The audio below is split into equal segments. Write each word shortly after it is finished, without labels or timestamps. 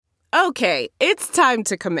Okay, it's time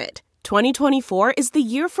to commit. 2024 is the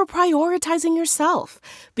year for prioritizing yourself.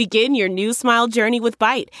 Begin your new smile journey with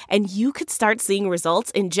Byte, and you could start seeing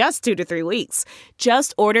results in just 2 to 3 weeks.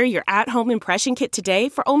 Just order your at-home impression kit today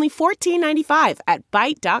for only $14.95 at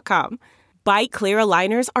Byte.com. Byte Clear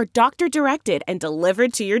aligners are doctor-directed and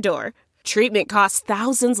delivered to your door. Treatment costs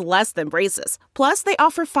thousands less than braces. Plus, they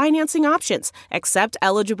offer financing options, accept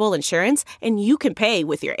eligible insurance, and you can pay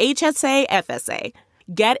with your HSA, FSA.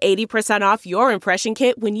 Get 80% off your impression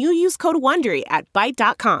kit when you use code WONDERY at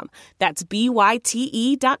Byte.com. That's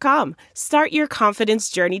BYTE.com. Start your confidence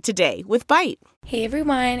journey today with Byte. Hey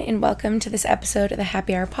everyone, and welcome to this episode of the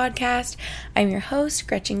Happy Hour podcast. I'm your host,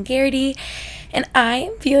 Gretchen Garrity, and I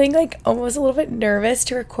am feeling like almost a little bit nervous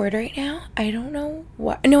to record right now. I don't know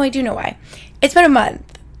why. No, I do know why. It's been a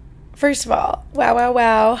month. First of all,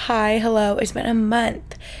 wow. Hi, hello. It's been a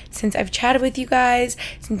month since I've chatted with you guys.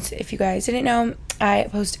 Since, if you guys didn't know, I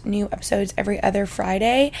post new episodes every other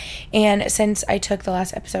Friday. And since I took the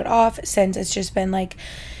last episode off, since it's just been like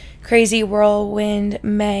crazy whirlwind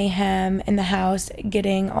mayhem in the house,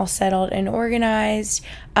 getting all settled and organized,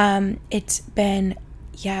 it's been,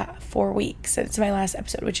 4 weeks since my last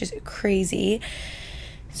episode, which is crazy.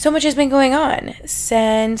 So much has been going on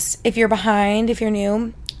since, if you're behind, if you're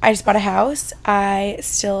new, I just bought a house. I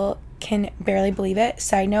still can barely believe it.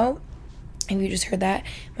 Side note, if you just heard that,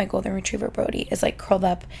 my golden retriever Brody is like curled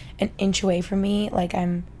up an inch away from me. Like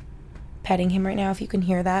I'm petting him right now. If you can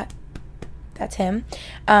hear that, that's him.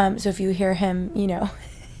 So if you hear him,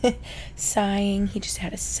 sighing, he just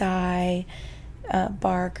had a sigh,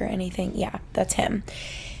 bark or anything. Yeah, that's him.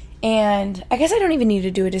 And I guess I don't even need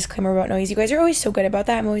to do a disclaimer about noise. You guys are always so good about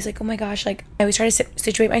that. I'm always like, oh my gosh, like I always try to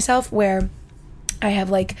situate myself where I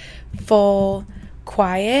have like full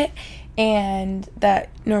quiet, and that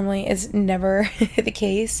normally is never the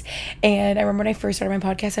case. And I remember when I first started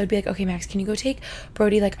my podcast, I would be like, okay, Max, can you go take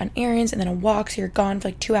Brody like on errands and then a walk so you're gone for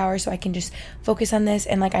like 2 hours so I can just focus on this,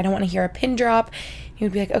 and like I don't want to hear a pin drop. He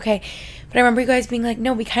would be like, okay. But I remember you guys being like,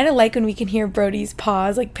 no, we kind of like when we can hear Brody's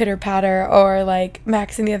paws like pitter patter, or like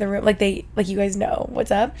Max in the other room, like you guys know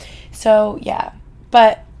what's up. So yeah,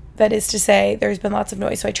 but that is to say, there's been lots of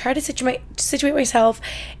noise. So I try to situate myself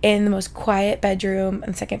in the most quiet bedroom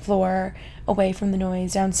on the second floor, away from the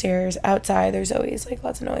noise downstairs. Outside, there's always like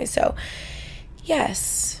lots of noise. So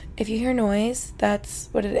yes, if you hear noise, that's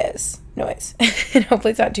what it is, noise. And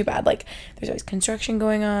hopefully it's not too bad. Like there's always construction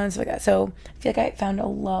going on, stuff like that. So I feel like I found a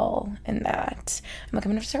lull in that. I'm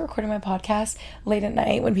gonna have to start recording my podcast late at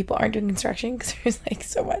night when people aren't doing construction, because there's like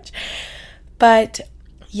so much. But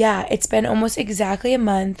yeah, it's been almost exactly a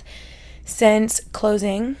month since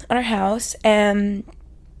closing on our house, and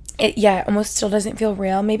it almost still doesn't feel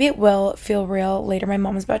real. Maybe it will feel real later. My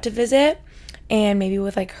mom's about to visit, and maybe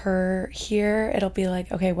with like her here, it'll be like,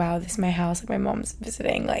 okay, wow, this is my house, like my mom's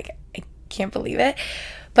visiting, like I can't believe it.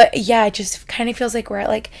 But yeah, it just kind of feels like we're at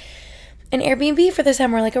like an Airbnb for the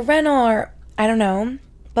summer, like a rental, or I don't know,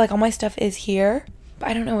 but like all my stuff is here.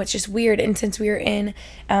 I don't know, it's just weird. And since we were in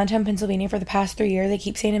Allentown, Pennsylvania for the past 3 years, I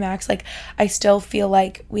keep saying to Max, like, I still feel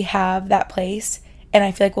like we have that place, and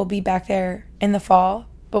I feel like we'll be back there in the fall,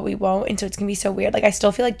 but we won't, and so it's gonna be so weird. Like, I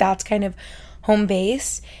still feel like that's kind of home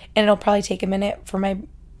base, and it'll probably take a minute for my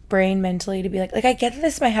brain mentally to be like I get that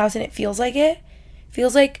this is my house, and it feels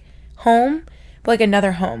like home, but like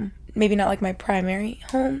another home. Maybe not like my primary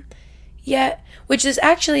home yet, which is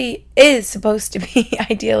actually is supposed to be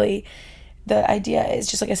ideally. The idea is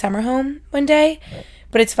just like a summer home one day.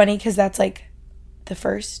 But it's funny because that's like the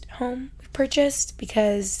first home we purchased,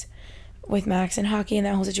 because with Max and hockey and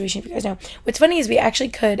that whole situation, if you guys know. What's funny is we actually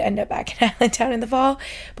could end up back in Allentown in the fall,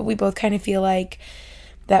 but we both kind of feel like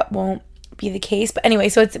that won't be the case. But anyway,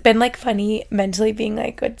 so it's been like funny mentally being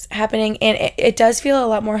like what's happening, and it does feel a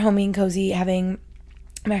lot more homey and cozy having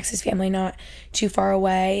Max's family not too far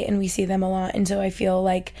away, and we see them a lot, and so I feel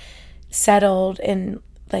like settled and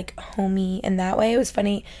like homey in that way. It was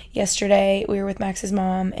funny, yesterday we were with Max's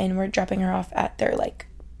mom and we're dropping her off at their like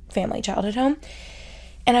family childhood home,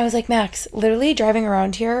 and I was like, Max, literally driving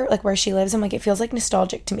around here, like where she lives, I'm like, it feels like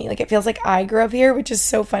nostalgic to me. Like it feels like I grew up here, which is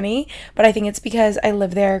so funny, but I think it's because I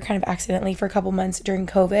lived there kind of accidentally for a couple months during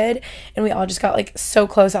COVID, and we all just got like so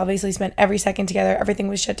close, obviously spent every second together, everything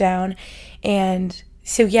was shut down, and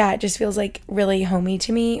so yeah, it just feels like really homey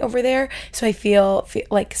to me over there. So I feel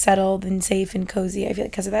like settled and safe and cozy, I feel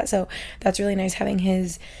like, because of that. So that's really nice having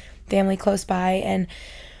his family close by. And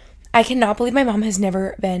I cannot believe my mom has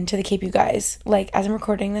never been to the Cape, you guys. Like, as I'm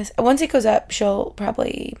recording this, once it goes up, she'll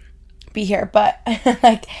probably be here. But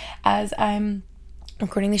like, as I'm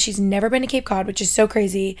recording this. She's never been to Cape Cod, which is so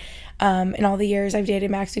crazy. In all the years I've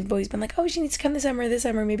dated Max, we've always been like, oh, she needs to come this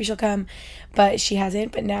summer, maybe she'll come, but she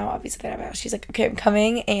hasn't. But now, obviously, that I'm out, she's like, okay, I'm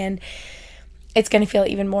coming, and it's gonna feel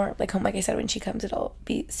even more like home. Like I said, when she comes, it'll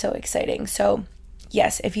be so exciting. So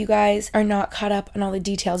yes, if you guys are not caught up on all the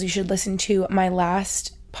details, you should listen to my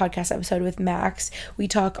last podcast episode with Max. We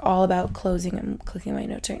talk all about closing. I'm clicking my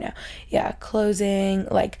notes right now. Yeah, closing,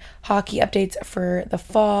 like hockey updates for the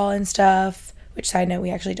fall and stuff, which, side note, we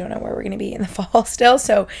actually don't know where we're going to be in the fall still.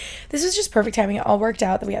 So this was just perfect timing. It all worked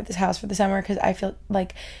out that we have this house for the summer, because I feel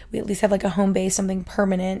like we at least have like a home base, something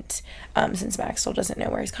permanent, since Max still doesn't know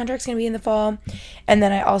where his contract's going to be in the fall. And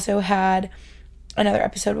then I also had another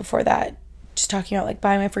episode before that just talking about like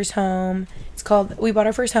buying my first home. It's called We Bought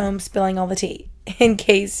Our First Home, Spilling All the Tea, in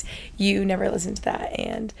case you never listened to that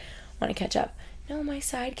and want to catch up. No, my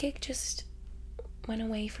sidekick just went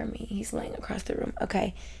away from me. He's laying across the room.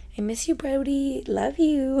 Okay. I miss you, Brody. Love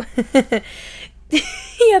you.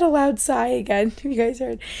 He had a loud sigh again. You guys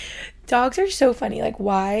heard. Dogs are so funny. Like,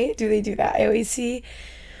 why do they do that? I always see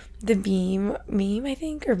the meme, I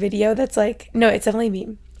think, or video that's like, no, it's definitely a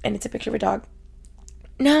meme, and it's a picture of a dog.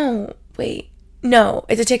 No, wait. No,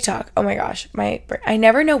 it's a TikTok. Oh my gosh. I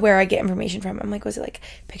never know where I get information from. I'm like, was it like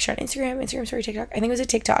picture on Instagram story, TikTok? I think it was a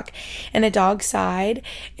TikTok. And the dog sighed,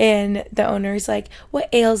 and the owner's like, what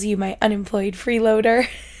ails you, my unemployed freeloader?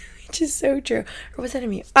 Which is so true. Or was that a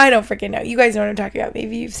meme? I don't freaking know. You guys know what I'm talking about.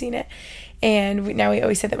 Maybe you've seen it. And now we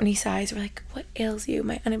always say that when he sighs, we're like, what ails you,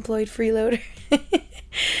 my unemployed freeloader?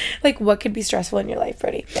 Like, what could be stressful in your life,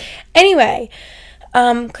 Brody? Anyway,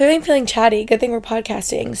 clearly I'm feeling chatty. Good thing we're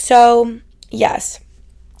podcasting. So yes,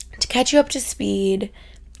 to catch you up to speed,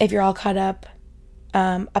 if you're all caught up,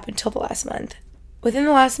 up until the last month, within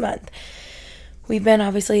the last month, we've been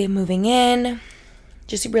obviously moving in,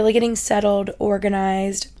 just really getting settled,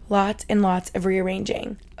 organized, lots and lots of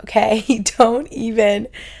rearranging. Okay, don't even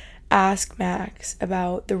ask Max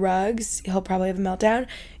about the rugs. He'll probably have a meltdown.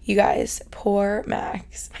 You guys, poor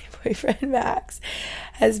Max, my boyfriend Max,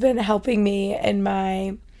 has been helping me in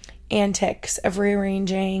my antics of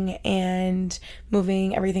rearranging and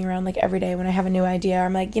moving everything around. Like every day when I have a new idea,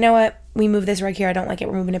 I'm like, you know what, we move this rug here, I don't like it,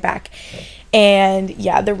 we're moving it back. And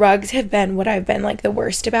yeah, the rugs have been what I've been like the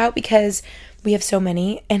worst about, because we have so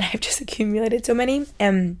many and I've just accumulated so many,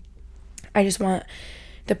 and I just want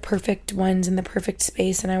the perfect ones in the perfect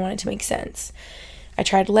space, and I want it to make sense. I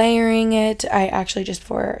tried layering it. I actually, just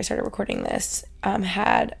before I started recording this,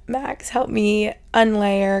 had Max help me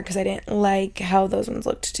unlayer, because I didn't like how those ones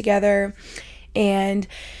looked together. And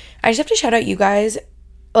I just have to shout out you guys,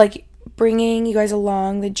 like bringing you guys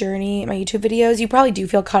along the journey in my YouTube videos. You probably do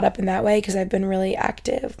feel caught up in that way, because I've been really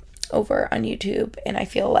active over on YouTube, and I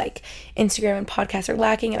feel like Instagram and podcasts are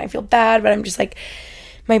lacking, and I feel bad, but I'm just like,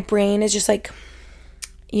 my brain is just like,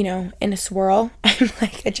 you know, in a swirl. I'm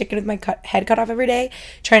like a chicken with my head cut off every day,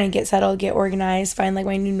 trying to get settled, get organized, find like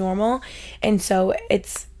my new normal. And so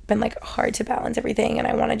it's been like hard to balance everything. And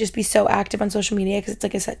I want to just be so active on social media, because it's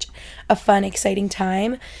like such a fun, exciting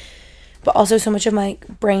time. But also so much of my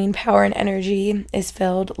brain power and energy is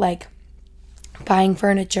filled like buying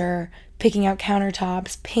furniture, picking out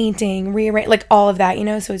countertops, painting, rearrange, like all of that, you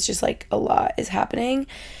know? So it's just like a lot is happening.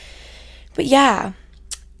 But yeah,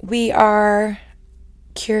 we are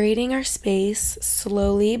curating our space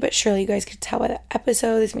slowly but surely. You guys could tell by the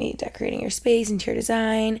episode, this is me decorating your space, interior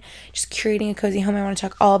design, just curating a cozy home. I want to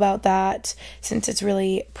talk all about that, since it's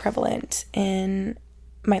really prevalent in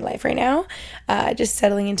my life right now. Just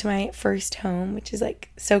settling into my first home, which is like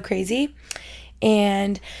so crazy.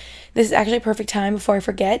 And this is actually a perfect time, before I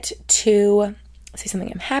forget, to say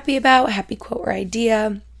something I'm happy about, a happy quote or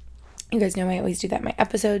idea. You guys know I always do that in my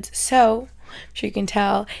episodes, so I'm sure you can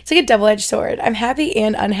tell. It's like a double-edged sword. I'm happy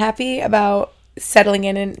and unhappy about settling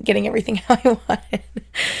in and getting everything how I wanted.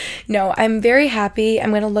 No, I'm very happy. I'm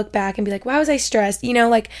going to look back and be like, why was I stressed? You know,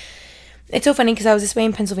 like, it's so funny, because I was this way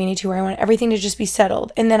in Pennsylvania too, where I want everything to just be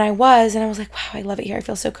settled. And then I was like, wow, I love it here. I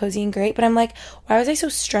feel so cozy and great. But I'm like, why was I so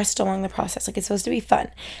stressed along the process? Like, it's supposed to be fun.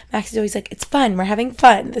 Max is always like, it's fun. We're having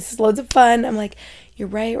fun. This is loads of fun. I'm like, you're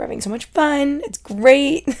right. We're having so much fun. It's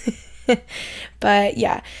great. But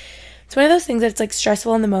yeah, it's one of those things that it's like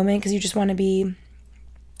stressful in the moment, because you just want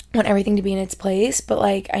everything to be in its place. But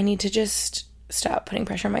like, I need to just stop putting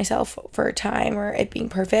pressure on myself for time or it being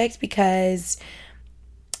perfect, because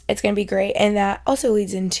it's going to be great. And that also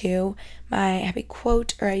leads into my happy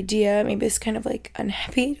quote or idea. Maybe it's kind of like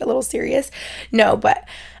unhappy, a little serious. No, but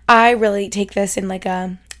I really take this in like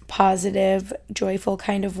a positive, joyful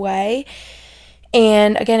kind of way.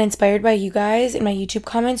 And again, inspired by you guys in my YouTube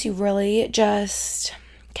comments, you really just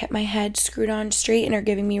kept my head screwed on straight and are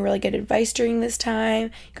giving me really good advice during this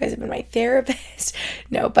time. You guys have been my therapist.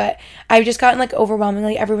 No, but I've just gotten like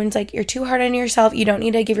overwhelmingly, everyone's like, you're too hard on yourself. You don't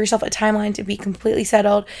need to give yourself a timeline to be completely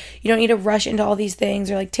settled. You don't need to rush into all these things.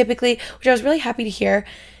 Or like typically, which I was really happy to hear.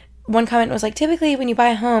 One comment was like, typically when you buy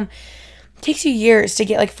a home, it takes you years to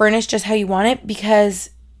get like furnished just how you want it,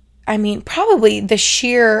 because I mean, probably the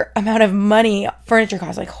sheer amount of money furniture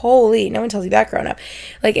costs, like, holy, no one tells you that growing up.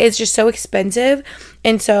 Like, it's just so expensive.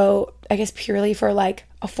 And so I guess purely for like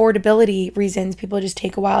affordability reasons, people just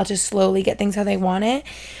take a while to slowly get things how they want it.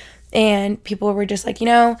 And people were just like,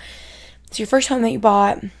 it's your first home that you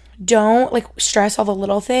bought. Don't like stress all the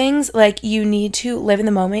little things. Like, you need to live in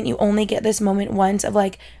the moment. You only get this moment once of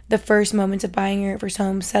like the first moments of buying your first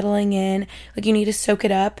home, settling in. Like, you need to soak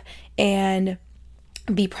it up and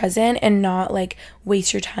be present and not like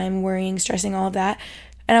waste your time worrying, stressing, all of that.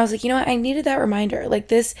 And I was like, I needed that reminder. Like,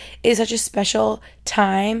 this is such a special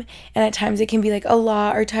time, and at times it can be like a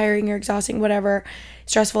lot or tiring or exhausting, whatever,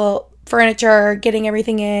 stressful, furniture, getting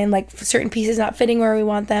everything in, like certain pieces not fitting where we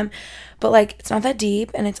want them. But like, it's not that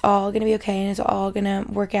deep, and it's all gonna be okay, and it's all gonna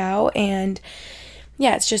work out. And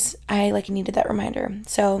yeah, it's just, I like needed that reminder.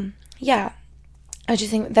 So yeah, I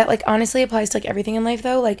just think that like honestly applies to like everything in life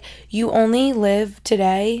though. Like, you only live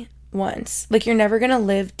today once. Like, you're never gonna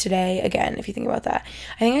live today again, if you think about that.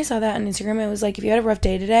 I think I saw that on Instagram. It was like, if you had a rough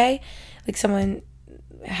day today, like someone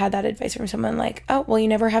had that advice from someone like, oh, well, you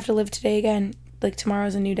never have to live today again. Like,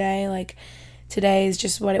 tomorrow's a new day. Like, today is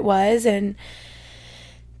just what it was. And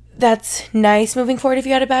that's nice moving forward if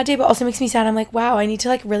you had a bad day, but also makes me sad. I'm like, wow, I need to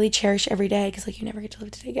like really cherish every day, because like you never get to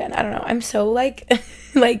live today again. I don't know. I'm so like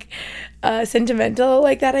sentimental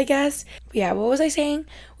like that, I guess. But yeah, what was I saying?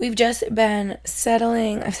 We've just been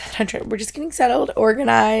settling. We're just getting settled,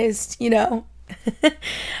 organized,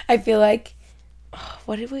 I feel like,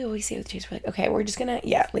 what did we always say with Chase? We're like, okay, we're just gonna,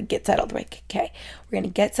 like get settled. We're like, okay, we're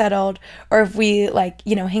gonna get settled. Or if we like,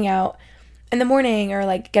 hang out in the morning or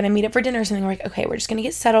like gonna meet up for dinner or something, we're like, okay, we're just gonna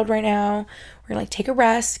get settled right now. We're gonna like take a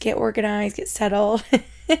rest, get organized, get settled. So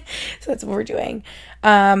that's what we're doing.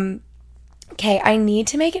 Okay, I need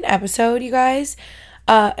to make an episode, you guys,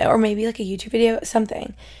 or maybe like a YouTube video,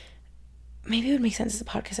 something. Maybe it would make sense as a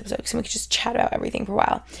podcast episode, because we could just chat about everything for a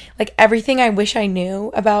while. Like, everything I wish I knew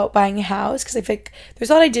about buying a house, because I feel like there's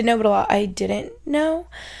a lot I did know, but a lot I didn't know.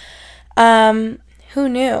 Who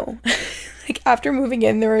knew? Like, after moving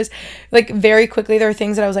in, there was like very quickly there were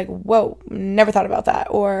things that I was like, whoa, never thought about that,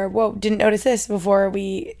 or whoa, didn't notice this before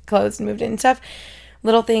we closed and moved in and stuff.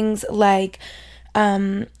 Little things like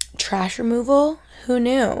trash removal. Who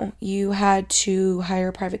knew you had to hire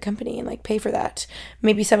a private company and like pay for that?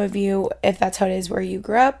 Maybe some of you, if that's how it is where you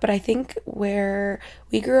grew up, but I think where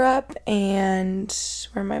we grew up and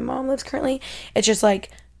where my mom lives currently, it's just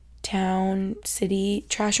like town, city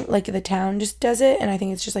trash, like the town just does it, and I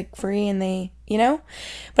think it's just like free, and they, but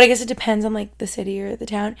I guess it depends on like the city or the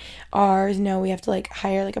town. Ours, no, we have to like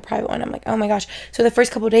hire like a private one. I'm like, oh my gosh. So the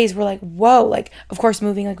first couple of days we're like, whoa, like of course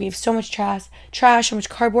moving, like we have so much trash, so much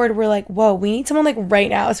cardboard. We're like, whoa, we need someone like right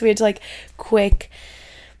now. So we had to like quick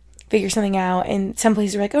figure something out. And some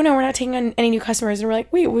places were like, oh no, we're not taking on any new customers. And we're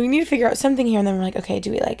like, wait, we need to figure out something here. And then we're like, okay,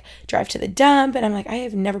 do we like drive to the dump? And I'm like, I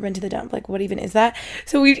have never been to the dump. Like, what even is that?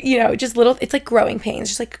 So we, just little, it's like growing pains,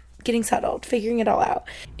 just like getting settled, figuring it all out.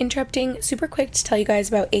 Interrupting super quick to tell you guys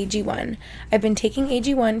about AG1. I've been taking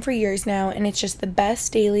AG1 for years now, and it's just the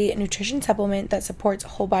best daily nutrition supplement that supports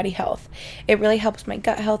whole body health. It really helps my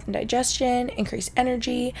gut health and digestion, increase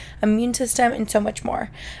energy, immune system, and so much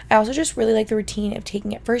more. I also just really like the routine of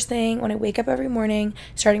taking it first thing when I wake up every morning,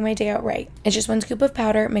 starting my day out right. It's just 1 scoop of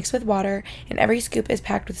powder mixed with water, and every scoop is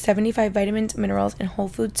packed with 75 vitamins, minerals, and whole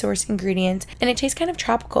food source ingredients, and it tastes kind of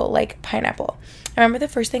tropical, like pineapple. I remember the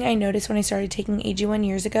first thing I noticed when I started taking AG1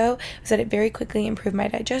 years ago was that it very quickly improved my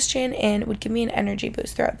digestion and would give me an energy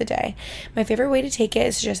boost throughout the day. My favorite way to take it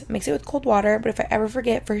is to just mix it with cold water, but if I ever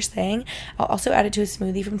forget first thing, I'll also add it to a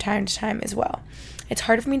smoothie from time to time as well. It's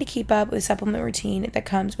hard for me to keep up with a supplement routine that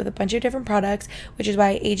comes with a bunch of different products, which is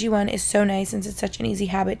why AG1 is so nice since it's such an easy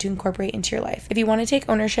habit to incorporate into your life. If you want to take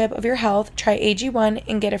ownership of your health, try AG1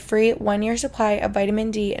 and get a free 1-year supply of vitamin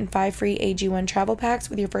D and 5 free AG1 travel packs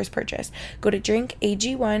with your first purchase. Go to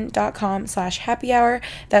drinkag1.com/happyhour.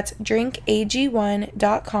 That's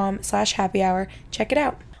drinkag1.com/happyhour. Check it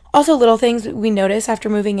out. Also, little things we notice after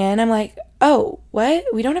moving in, I'm like, oh, what?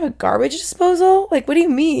 We don't have a garbage disposal? Like, what do you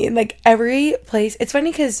mean? Like, every place, it's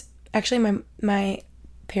funny because actually my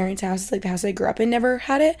parents' house, like the house I grew up in, never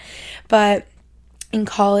had it, but in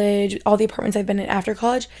college, all the apartments I've been in after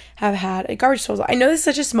college have had a garbage disposal. I know this is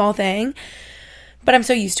such a small thing, But I'm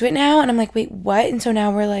so used to it now, and I'm like, wait, what? And so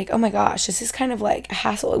now we're like, oh my gosh, this is kind of like a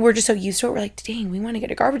hassle. We're just so used to it. We're like, dang, we want to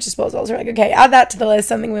get a garbage disposal. So we're like, okay, add that to the list,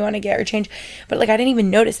 something we want to get or change. But like, I didn't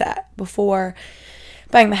even notice that before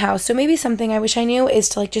buying the house. So maybe something I wish I knew is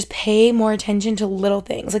to like just pay more attention to little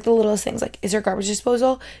things, like the littlest things. Like, is there garbage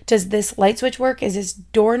disposal? Does this light switch work? Is this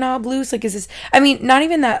doorknob loose? Like, is this, I mean, not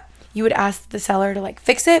even that you would ask the seller to like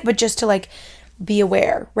fix it, but just to like be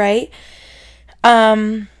aware, right?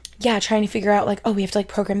 Yeah, trying to figure out like, oh, we have to like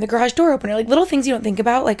program the garage door opener, like little things you don't think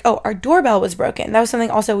about, like, oh, our doorbell was broken. That was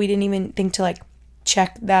something also we didn't even think to like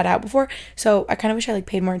check that out before. So I kind of wish I like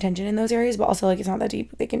paid more attention in those areas, but also like it's not that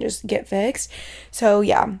deep, they can just get fixed. So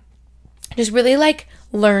yeah, just really like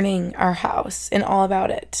learning our house and all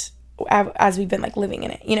about it as we've been like living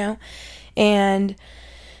in it, you know. And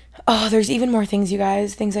oh, there's even more things, you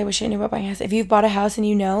guys, things I wish I knew about buying a house. If you've bought a house and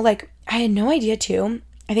you know, like, I had no idea too.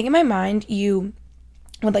 I think in my mind you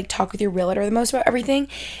would like talk with your realtor the most about everything,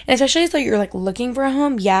 and especially as like you're like looking for a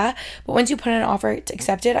home, yeah, but once you put in an offer to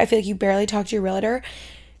accept it, I feel like you barely talk to your realtor.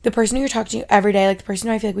 The person who you're talking to every day, like the person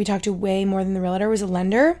who I feel like we talked to way more than the realtor, was a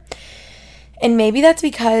lender. And maybe that's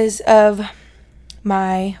because of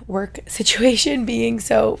my work situation being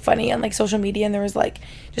so funny on like social media, and there was like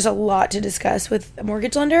just a lot to discuss with a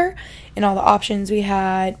mortgage lender and all the options we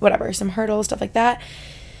had, whatever, some hurdles, stuff like that.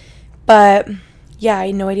 But yeah, I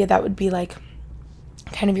had no idea that would be like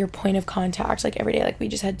kind of your point of contact like every day. Like we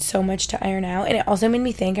just had so much to iron out. And it also made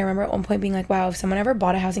me think, I remember at one point being like, wow, if someone ever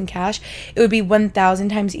bought a house in cash, it would be 1,000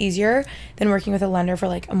 times easier than working with a lender for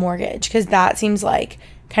like a mortgage, because that seems like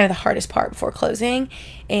kind of the hardest part before closing.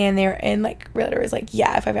 And like realtor was like,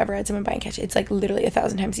 yeah, if I've ever had someone buying cash, it's like literally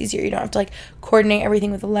 1,000 times easier. You don't have to like coordinate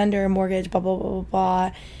everything with a lender, mortgage, blah blah blah blah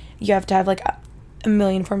blah. You have to have like a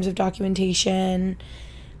million forms of documentation.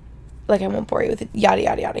 Like I won't bore you with it, yada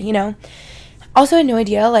yada yada, you know. Also, I had no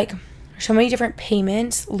idea, like, so many different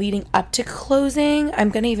payments leading up to closing. I'm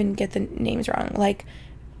gonna even get the names wrong, like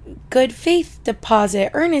good faith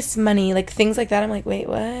deposit, earnest money, like things like that. I'm like, wait,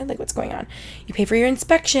 what? Like, what's going on? You pay for your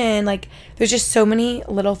inspection. Like, there's just so many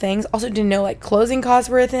little things. Also, didn't know like closing costs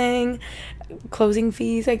were a thing, closing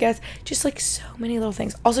fees, I guess. Just like so many little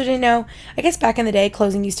things. Also, didn't know, I guess back in the day,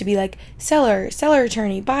 closing used to be like seller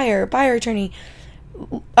attorney, buyer attorney,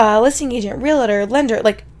 listing agent, realtor, lender,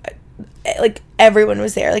 like everyone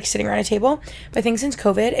was there, like sitting around a table. But I think since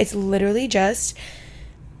COVID, it's literally just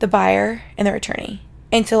the buyer and their attorney.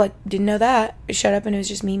 And so like, didn't know that. I showed up and it was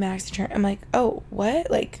just me, Max, the attorney. I'm like, oh,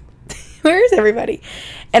 what? Like, where is everybody?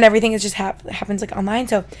 And everything is just happens like online.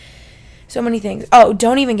 So many things. Oh,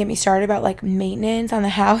 don't even get me started about like maintenance on the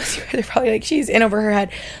house. You guys are probably like, she's in over her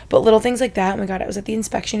head. But little things like that. Oh my God, I was at the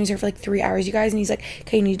inspection. He was here for like 3 hours, you guys. And he's like,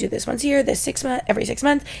 okay, you need to do this once a year, this every 6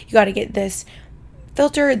 months. You got to get this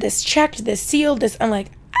filter, this checked, this sealed, this. I'm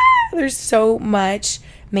like, there's so much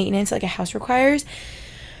maintenance like a house requires.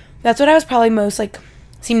 That's what I was probably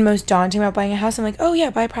seemed most daunting about buying a house. I'm like, oh yeah,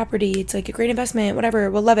 buy a property, it's like a great investment, whatever,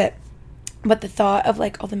 we'll love it. But the thought of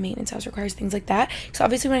like all the maintenance house requires, things like that, so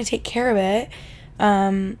obviously when I take care of it,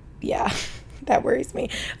 yeah, that worries me.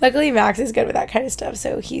 Luckily Max is good with that kind of stuff,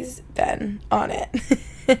 so he's been on it.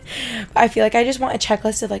 I feel like I just want a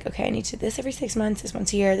checklist of like, okay, I need to do this every 6 months, this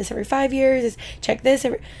once a year, this every 5 years, this, check this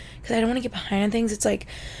every, because I don't want to get behind on things. It's like,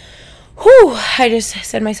 whew, I just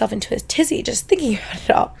send myself into a tizzy just thinking about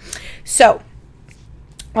it all. So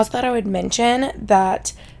also thought I would mention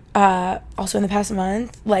that also in the past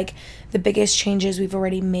month, like the biggest changes we've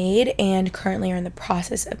already made and currently are in the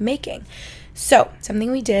process of making. So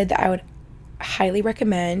something we did that I would highly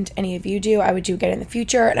recommend any of you do, I would do again in the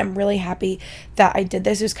future, and I'm really happy that I did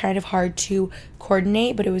this. It was kind of hard to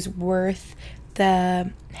coordinate, but it was worth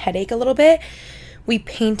the headache a little bit. We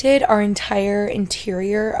painted our entire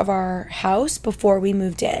interior of our house before we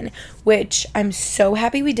moved in, which I'm so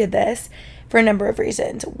happy we did this for a number of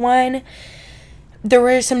reasons. One, there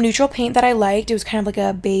was some neutral paint that I liked. It was kind of like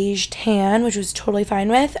a beige tan, which was totally fine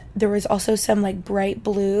with. There was also some like bright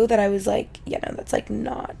blue that I was like, yeah, no, that's like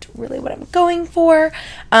not really what I'm going for.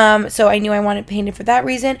 So I knew I wanted painted for that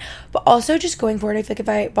reason. But also just going forward, I feel like if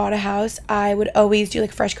I bought a house, I would always do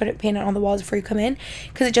like fresh coat paint on all the walls before you come in,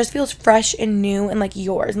 because it just feels fresh and new and like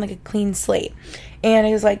yours and like a clean slate. And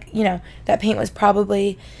it was like, you know, that paint was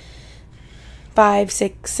probably 5,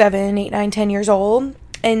 6, 7, 8, 9, 10 years old.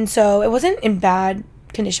 And so it wasn't in bad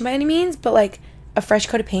condition by any means, but like a fresh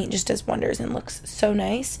coat of paint just does wonders and looks so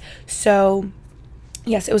nice. So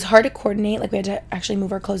yes, it was hard to coordinate. Like we had to actually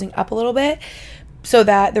move our closing up a little bit so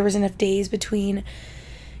that there was enough days between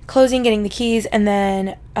closing, getting the keys, and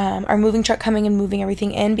then our moving truck coming and moving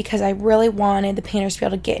everything in, because I really wanted the painters to be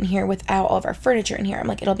able to get in here without all of our furniture in here. I'm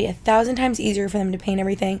like, it'll be 1,000 times easier for them to paint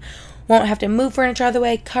everything won't have to move furniture out of the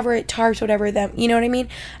way, cover it, tarps, whatever, them, you know what I mean?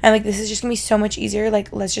 I'm like, this is just gonna be so much easier.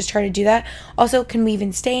 Like, let's just try to do that. Also, can we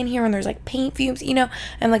even stay in here when there's like paint fumes, you know?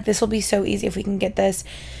 I'm like, this will be so easy if we can get this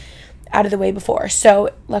out of the way before. So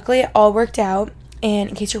luckily it all worked out. And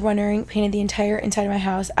in case you're wondering, painted the entire inside of my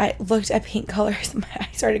house. I looked at paint colors. My eyes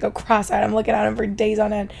started to go cross-eyed. I'm looking at them for days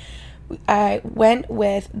on end. I went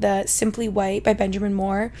with the Simply White by Benjamin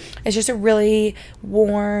Moore. It's just a really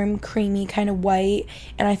warm, creamy kind of white.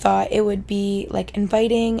 And I thought it would be like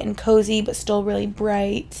inviting and cozy, but still really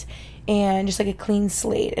bright. And just like a clean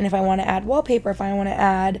slate. And if I want to add wallpaper, if I want to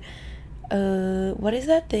add, what is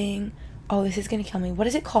that thing? Oh, this is going to kill me. What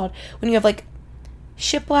is it called? When you have like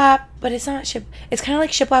shiplap, but it's not it's kind of like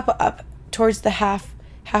shiplap up towards the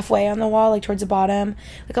halfway on the wall, like towards the bottom,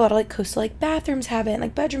 like a lot of like coastal like bathrooms have it,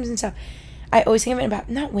 like bedrooms and stuff. I always think of it about,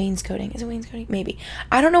 not wainscoting. Is it wainscoting? Maybe.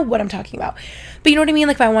 I don't know what I'm talking about, but you know what I mean?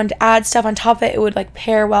 Like if I wanted to add stuff on top of it, it would like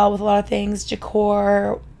pair well with a lot of things,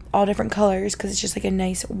 decor, all different colors, because it's just like a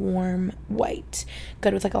nice warm white,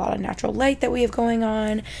 good with like a lot of natural light that we have going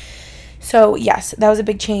on. So yes, that was a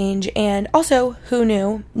big change. And also, who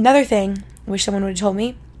knew? Another thing, wish someone would have told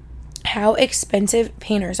me, how expensive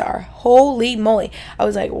painters are. Holy moly. I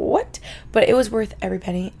was like, what? But it was worth every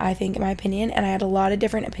penny, I think, in my opinion. And I had a lot of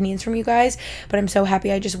different opinions from you guys, but I'm so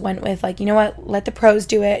happy I just went with like, you know what? Let the pros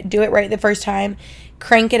do it right the first time,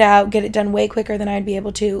 crank it out, get it done way quicker than I'd be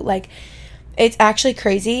able to. Like, it's actually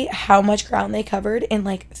crazy how much ground they covered in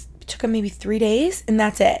like, it took them maybe 3 days, and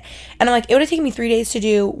that's it. And I'm like, it would have taken me 3 days to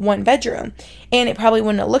do one bedroom, and it probably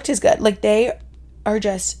wouldn't have looked as good. Like, they are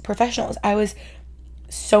just professionals. I was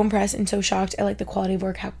so impressed and so shocked at like the quality of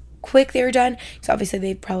work, how quick they were done, because obviously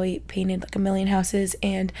they probably painted like a million houses,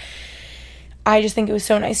 and I just think it was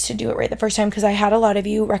so nice to do it right the first time, because I had a lot of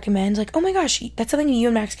you recommend like, oh my gosh, that's something you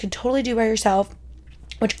and Max could totally do by yourself,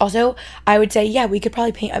 which also I would say, yeah, we could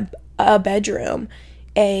probably paint a bedroom,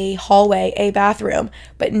 a hallway, a bathroom,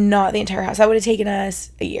 but not the entire house. That would have taken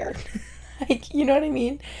us a year. Like, you know what I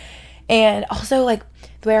mean? And also, like,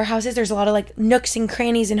 the way our house is, there's a lot of like nooks and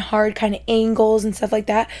crannies and hard kind of angles and stuff like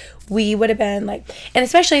that. We would have been like, and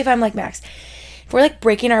especially if I'm like Max, if we're like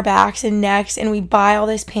breaking our backs and necks and we buy all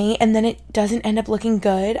this paint and then it doesn't end up looking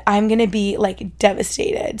good, I'm gonna be like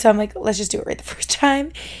devastated. So I'm like, let's just do it right the first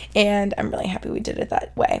time. And I'm really happy we did it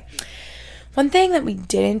that way. One thing that we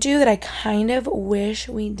didn't do that I kind of wish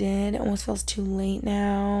we did, it almost feels too late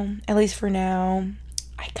now, at least for now.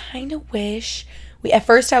 I kind of wish at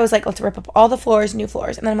first I was like, let's rip up all the floors, new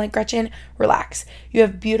floors. And then I'm like, Gretchen, relax. You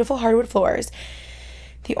have beautiful hardwood floors.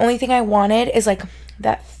 The only thing I wanted is like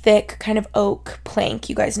that thick kind of oak plank.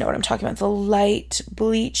 You guys know what I'm talking about. The light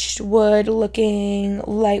bleached wood looking,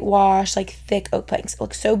 light wash, like thick oak planks. It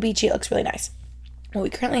looks so beachy. It looks really nice. What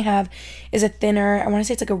we currently have is a thinner, I want to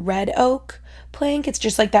say it's like a red oak plank. It's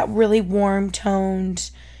just like that really warm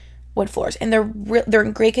toned wood floors, and they're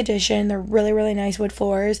in great condition. They're really, really nice wood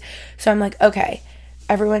floors. So I'm like, okay,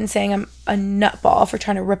 everyone's saying I'm a nutball for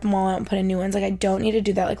trying to rip them all out and put in new ones. Like, I don't need to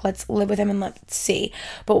do that. Like, let's live with them and let's see.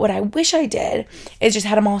 But what I wish I did is just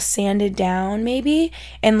had them all sanded down maybe,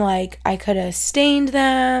 and like I could have stained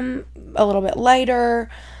them a little bit lighter,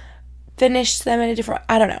 finished them in a different,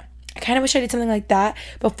 I don't know. I kind of wish I did something like that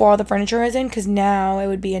before all the furniture was in, because now it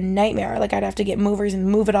would be a nightmare. Like, I'd have to get movers and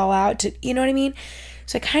move it all out to, you know what I mean?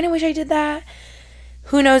 So I kind of wish I did that.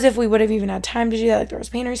 Who knows if we would have even had time to do that, like there was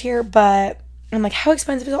painters here, but I'm like, how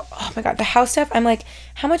expensive is it? Oh my God, the house stuff. I'm like,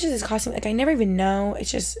 how much is this costing? Like, I never even know.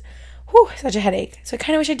 It's just, such a headache. So I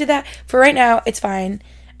kind of wish I did that. For right now, it's fine.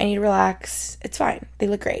 I need to relax. It's fine. They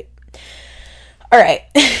look great. All right.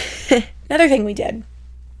 Another thing we did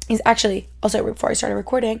is actually, also before I started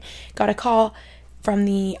recording, got a call from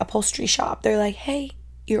the upholstery shop. They're like, hey,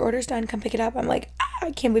 your order's done. Come pick it up. I'm like,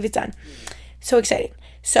 I can't believe it's done. So exciting.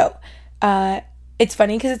 So, it's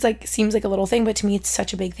funny because it's like, seems like a little thing, but to me it's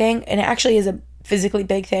such a big thing, and it actually is a physically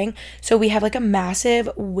big thing. So we have like a massive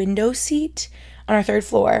window seat on our 3rd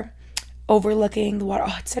floor overlooking the water.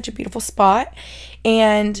 Oh, it's such a beautiful spot,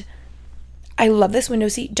 and I love this window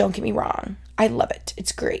seat. Don't get me wrong. I love it.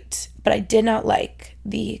 It's great, but I did not like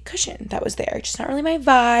the cushion that was there. Just not really my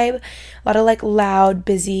vibe. A lot of like loud,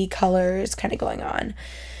 busy colors kind of going on.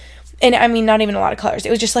 And I mean, not even a lot of colors.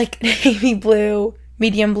 It was just like navy blue,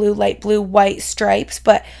 medium blue, light blue, white stripes,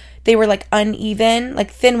 but they were like uneven, like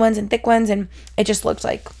thin ones and thick ones, and it just looked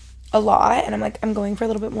like a lot. And I'm like, I'm going for a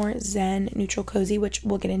little bit more zen, neutral, cozy, which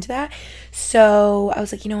we'll get into that. So I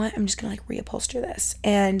was like, you know what? I'm just gonna like reupholster this.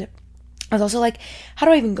 And I was also like, how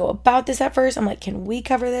do I even go about this at first? I'm like, can we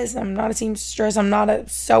cover this? I'm not a seamstress. I'm not a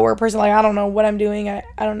sewer person. Like, I don't know what I'm doing. I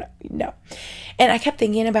don't know. No. And I kept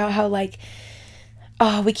thinking about how like,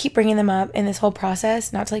 oh, we keep bringing them up in this whole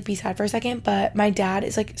process, not to like be sad for a second, but my dad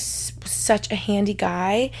is like such a handy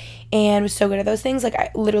guy and was so good at those things. Like I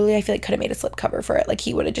feel like could have made a slip cover for it. Like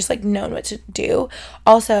he would have just like known what to do.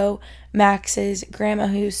 Also, Max's grandma,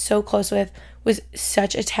 who he was so close with, was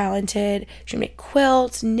such a talented, she would make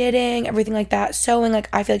quilts, knitting, everything like that, sewing. Like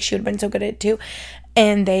I feel like she would have been so good at it too.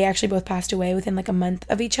 And they actually both passed away within like a month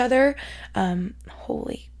of each other.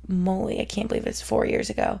 Holy moly, I can't believe it's 4 years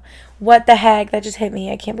ago. What the heck? That just hit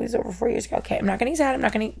me. I can't believe it's over 4 years ago. Okay, I'm not gonna get sad, I'm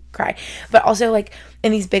not gonna cry. But also, like,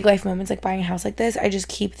 in these big life moments, like buying a house like this, I just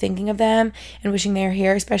keep thinking of them and wishing they were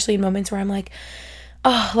here, especially in moments where I'm like,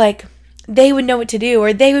 oh, like, they would know what to do,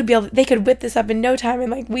 or they could whip this up in no time,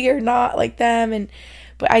 and like, we are not like them.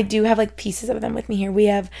 But I do have like pieces of them with me here. We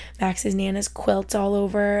have Max's Nana's quilts all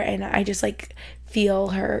over, and I just like feel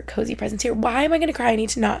her cozy presence here. Why am I gonna cry? I need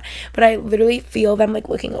to not, but I literally feel them like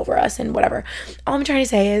looking over us and whatever. All I'm trying to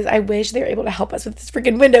say is I wish they were able to help us with this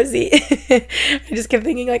freaking window seat. I just kept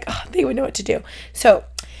thinking like, oh, they would know what to do. So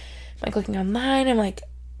I'm like looking online, I'm like,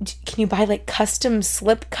 can you buy like custom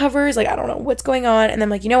slip covers? Like I don't know what's going on. And then I'm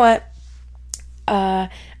like, you know what, I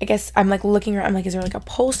guess I'm like looking around, I'm like, is there like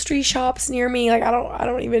upholstery shops near me? Like I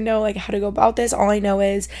don't even know like how to go about this. All I know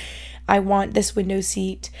is I want this window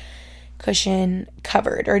seat cushion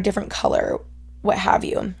covered or a different color, what have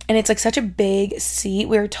you. And it's like such a big seat.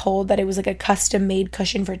 We were told that it was like a custom made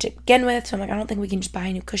cushion for it to begin with. So I'm like, I don't think we can just buy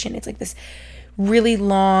a new cushion. It's like this really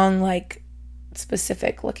long, like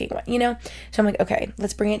specific looking one, you know? So I'm like, okay,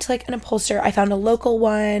 let's bring it to like an upholsterer. I found a local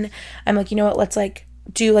one. I'm like, you know what? Let's like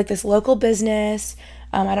do like this local business.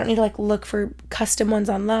 I don't need to like look for custom ones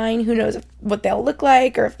online. Who knows what they'll look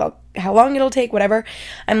like or how long it'll take, whatever.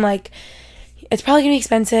 I'm like, it's probably gonna be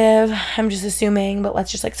expensive, I'm just assuming, but let's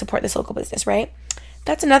just like support this local business, right?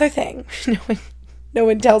 That's another thing no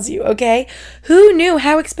one tells you, okay? Who knew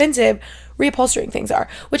how expensive reupholstering things are?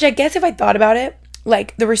 Which I guess if I thought about it,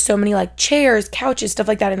 like there were so many like chairs, couches, stuff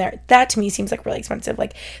like that in there, that to me seems like really expensive.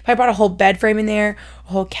 Like if I brought a whole bed frame in there,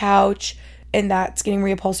 a whole couch, and that's getting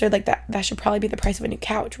reupholstered, like that should probably be the price of a new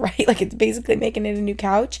couch, right? Like it's basically making it a new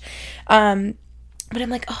couch. But I'm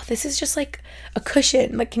like, oh, this is just like a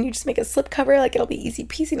cushion. Like, can you just make a slip cover? Like, it'll be easy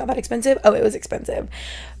peasy, not that expensive. Oh, it was expensive.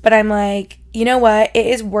 But I'm like, you know what? It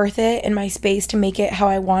is worth it in my space to make it how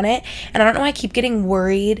I want it. And I don't know why I keep getting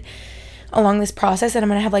worried along this process that I'm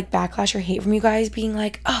going to have like backlash or hate from you guys being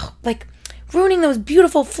like, oh, like ruining those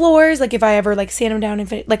beautiful floors. Like if I ever like sand them down and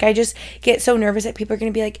finish, like I just get so nervous that people are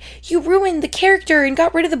going to be like, you ruined the character and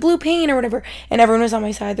got rid of the blue paint or whatever. And everyone was on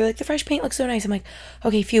my side. They're like, the fresh paint looks so nice. I'm like,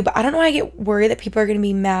 okay, phew. But I don't know why I get worried that people are going to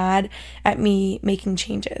be mad at me making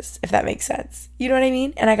changes, if that makes sense. You know what I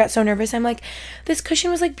mean? And I got so nervous. I'm like, this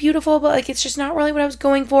cushion was like beautiful, but like it's just not really what I was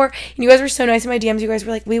going for. And you guys were so nice in my DMs. You guys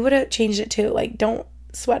were like, we would have changed it too. Like, don't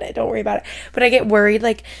sweat it. Don't worry about it. But I get worried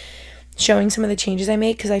like showing some of the changes I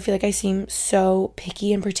make because I feel like I seem so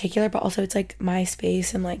picky and particular, but also it's like my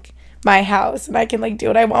space and like my house and I can like do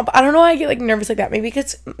what I want. But I don't know why I get like nervous like that. Maybe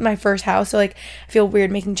because it's my first house, so like I feel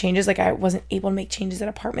weird making changes. Like I wasn't able to make changes at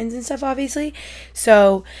apartments and stuff, obviously.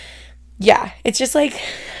 So yeah, it's just like,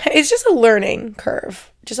 it's just a learning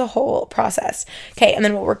curve, just a whole process. Okay, and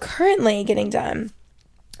then what we're currently getting done,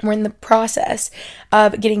 we're in the process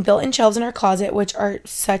of getting built-in shelves in our closet, which are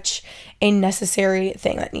such a necessary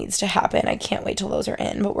thing that needs to happen. I can't wait till those are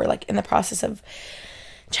in, but we're like in the process of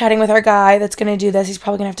chatting with our guy that's going to do this. He's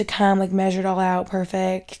probably going to have to come, like measure it all out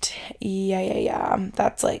perfect. Yeah.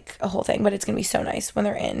 That's like a whole thing, but it's going to be so nice when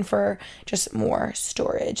they're in for just more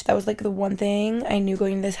storage. That was like the one thing I knew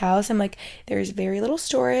going to this house. I'm like, there's very little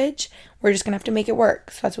storage. We're just going to have to make it work.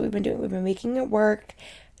 So that's what we've been doing. We've been making it work.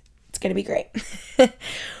 It's going to be great.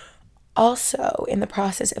 Also, in the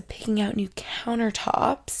process of picking out new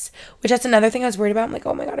countertops, which that's another thing I was worried about. I'm like,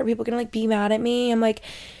 oh my God, are people going to like be mad at me? I'm like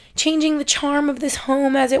changing the charm of this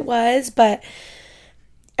home as it was, but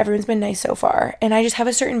everyone's been nice so far. And I just have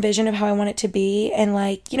a certain vision of how I want it to be. And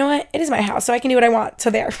like, you know what? It is my house, so I can do what I want. So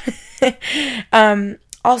there.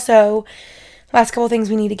 Also, last couple things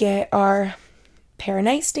we need to get are pair of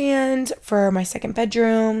nightstand for my second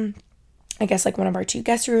bedroom. I guess like one of our 2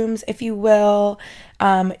 guest rooms, if you will.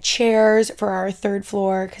 Chairs for our 3rd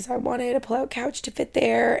floor because I wanted a pull-out couch to fit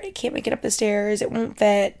there. I can't make it up the stairs. It won't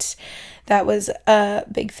fit. That was a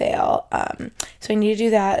big fail. So I need to do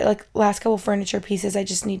that. Like last couple furniture pieces I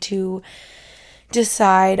just need to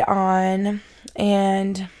decide on.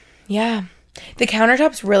 And yeah, the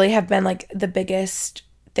countertops really have been like the biggest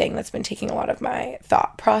thing that's been taking a lot of my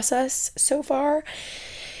thought process so far.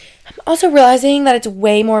 I'm also realizing that it's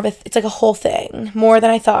way more of it's like a whole thing, more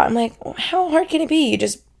than I thought. I'm like, how hard can it be? You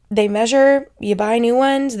just they measure, you buy new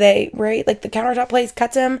ones, right, like the countertop place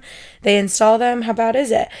cuts them, they install them, how bad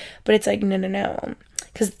is it? But it's like, no.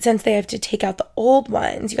 Because since they have to take out the old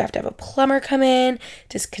ones, you have to have a plumber come in,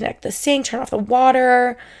 disconnect the sink, turn off the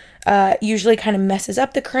water, usually kind of messes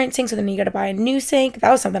up the current sink, so then you got to buy a new sink.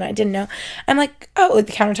 That was something I didn't know. I'm like, oh, like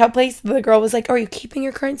the countertop place, the girl was like, oh, are you keeping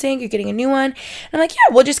your current sink? You're getting a new one? And I'm like,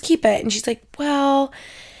 yeah, we'll just keep it. And she's like, well,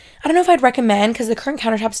 I don't know if I'd recommend, because the current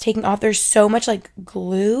countertop's taking off. There's so much like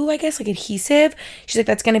glue, I guess, like adhesive. She's like,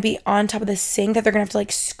 that's going to be on top of the sink that they're going to have to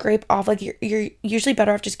like scrape off. Like you're usually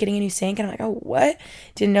better off just getting a new sink. And I'm like, oh, what?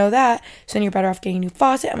 Didn't know that. So then you're better off getting a new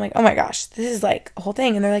faucet. I'm like, oh my gosh, this is like a whole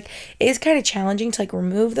thing. And they're like, it is kind of challenging to like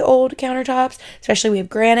remove the old countertops, especially we have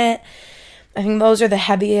granite. I think those are the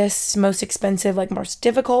heaviest, most expensive, like most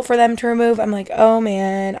difficult for them to remove. I'm like, oh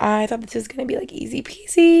man, I thought this was going to be like easy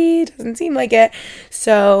peasy. Doesn't seem like it.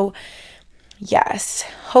 So yes,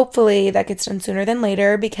 hopefully that gets done sooner than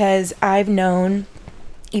later, because I've known,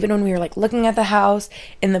 even when we were like looking at the house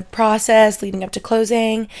in the process leading up to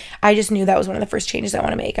closing, I just knew that was one of the first changes I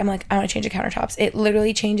want to make. I'm like, I want to change the countertops. It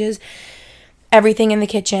literally changes everything in the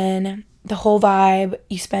kitchen, the whole vibe.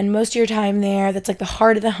 You spend most of your time there. That's like the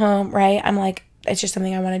heart of the home, right? I'm like, it's just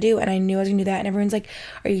something I want to do. And I knew I was going to do that. And everyone's like,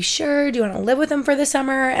 are you sure? Do you want to live with them for the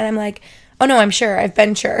summer? And I'm like, oh no, I'm sure. I've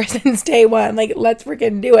been sure since day one. Like, let's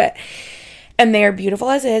freaking do it. And they're beautiful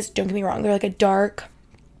as is. Don't get me wrong. They're like a dark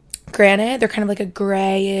granite. They're kind of like a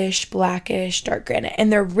grayish, blackish, dark granite.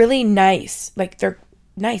 And they're really nice. Like, they're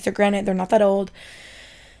nice. They're granite. They're not that old.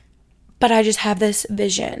 But I just have this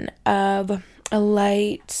vision of a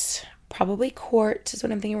light, probably quartz is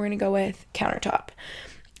what I'm thinking we're going to go with, countertop.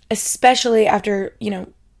 Especially after,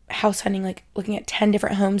 house hunting, like looking at 10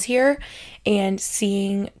 different homes here and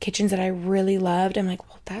seeing kitchens that I really loved. I'm like,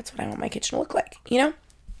 well, that's what I want my kitchen to look like,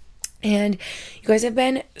 And you guys have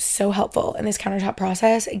been so helpful in this countertop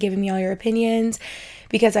process, giving me all your opinions,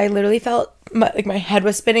 because I literally felt like my head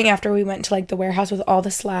was spinning after we went to like the warehouse with all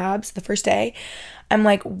the slabs the first day. I'm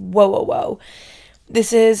like, whoa.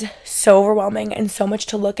 This is so overwhelming and so much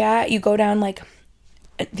to look at. You go down like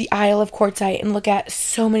the aisle of quartzite and look at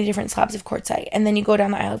so many different slabs of quartzite. And then you go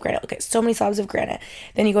down the aisle of granite, look at so many slabs of granite.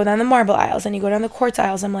 Then you go down the marble aisles, and you go down the quartz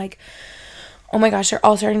aisles. I'm like, oh my gosh, they're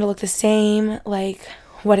all starting to look the same. Like,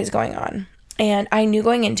 what is going on? And I knew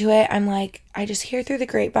going into it, I'm like, I just hear through the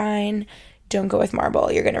grapevine, don't go with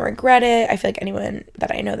marble. You're going to regret it. I feel like anyone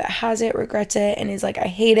that I know that has it regrets it and is like, I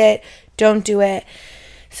hate it. Don't do it.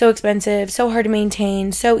 So expensive, so hard to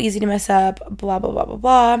maintain, so easy to mess up, blah, blah, blah, blah,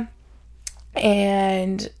 blah.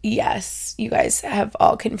 And yes, you guys have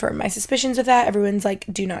all confirmed my suspicions with that. Everyone's like,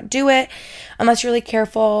 do not do it unless you're really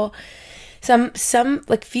careful. Some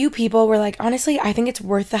like few people were like, honestly, I think it's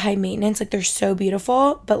worth the high maintenance. Like, they're so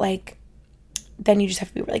beautiful, but like, then you just have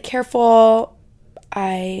to be really careful.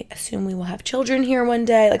 I assume we will have children here one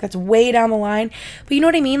day. Like, that's way down the line. But you know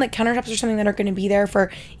what I mean? Like, countertops are something that are going to be there for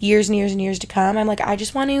years and years and years to come. I'm like, I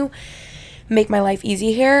just want to make my life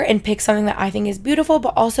easy here and pick something that I think is beautiful,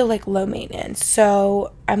 but also like low maintenance.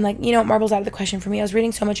 So I'm like, marble's out of the question for me. I was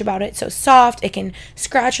reading so much about it. So soft, it can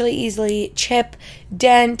scratch really easily, chip,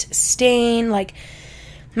 dent, stain. Like,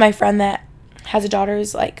 my friend that has a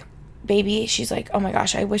daughter's like baby, she's like, oh my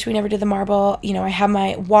gosh, I wish we never did the marble. I have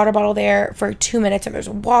my water bottle there for 2 minutes and there's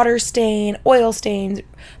water stain, oil stains,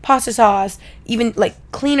 pasta sauce, even like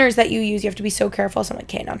cleaners that you use. You have to be so careful. So I'm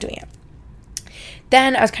like, okay, not doing it.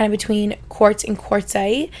 Then I was kind of between quartz and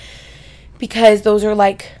quartzite, because those are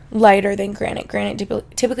like lighter than granite. Granite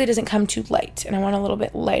typically doesn't come too light, and I want a little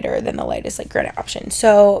bit lighter than the lightest like granite option.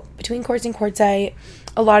 So between quartz and quartzite,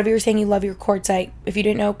 a lot of you are saying you love your quartzite. If you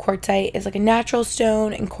didn't know, quartzite is like a natural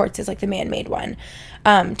stone and quartz is like the man-made one,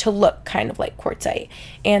 to look kind of like quartzite.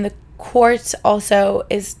 And the quartz also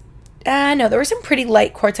is, no, there were some pretty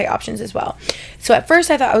light quartzite options as well. So at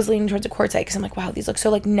first I thought I was leaning towards a quartzite because I'm like, wow, these look so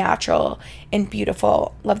like natural and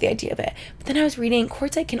beautiful. Love the idea of it. But then I was reading,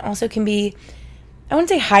 quartzite can be, I wouldn't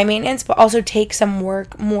say high maintenance, but also take some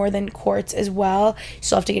work more than quartz as well. You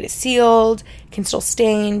still have to get it sealed, can still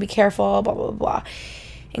stain, be careful, blah, blah, blah, blah.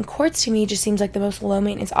 And quartz to me just seems like the most low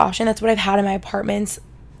maintenance option. That's what I've had in my apartments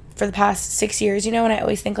for the past 6 years, and I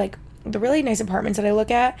always think like, the really nice apartments that I look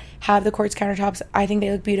at have the quartz countertops. I think they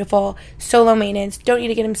look beautiful, so low maintenance, don't need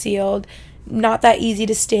to get them sealed, not that easy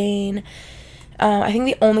to stain. I think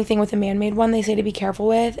the only thing with a man-made one they say to be careful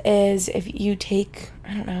with is if you take,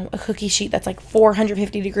 I don't know, a cookie sheet that's like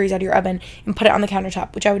 450 degrees out of your oven and put it on the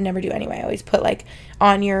countertop, which I would never do anyway. I always put like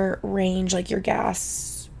on your range, like your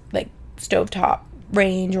gas, like stovetop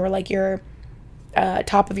range, or like your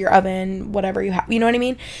top of your oven, whatever you have, you know what I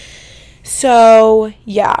mean? So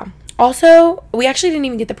yeah. Also, we actually didn't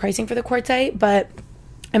even get the pricing for the quartzite, but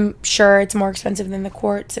I'm sure it's more expensive than the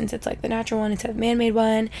quartz since it's like the natural one instead of the man-made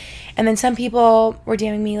one. And then some people were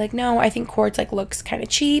DMing me like, no, I think quartz like looks kind of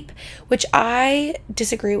cheap, which I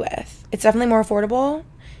disagree with. It's definitely more affordable.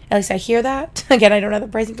 At least I hear that. Again, I don't know the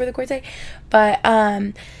pricing for the quartzite, but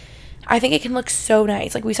I think it can look so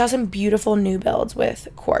nice. Like we saw some beautiful new builds with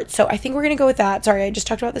quartz. So I think we're going to go with that. Sorry, I just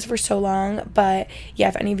talked about this for so long, but yeah,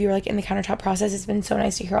 if any of you are like in the countertop process, it's been so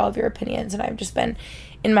nice to hear all of your opinions, and I've just been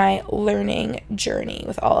in my learning journey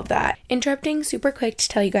with all of that. Interrupting super quick to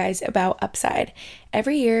tell you guys about Upside.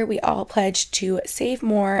 Every year we all pledge to save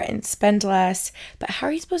more and spend less, but how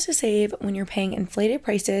are you supposed to save when you're paying inflated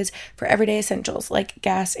prices for everyday essentials like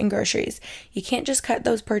gas and groceries? You can't just cut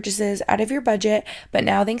those purchases out of your budget, but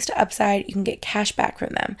now thanks to Upside, you can get cash back from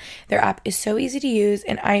them. Their app is so easy to use,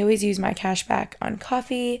 and I always use my cash back on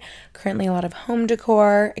coffee, currently a lot of home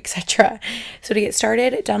decor, etc. So to get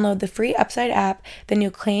started, download the free Upside app, then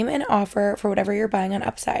you'll claim an offer for whatever you're buying on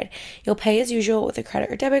Upside. You'll pay as usual with a credit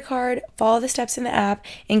or debit card, follow the steps in the app,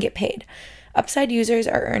 and get paid. Upside users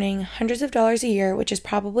are earning hundreds of dollars a year, which is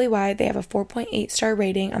probably why they have a 4.8 star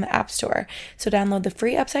rating on the App Store. So download the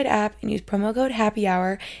free Upside app and use promo code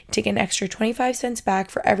HAPPYHOUR to get an extra 25 cents back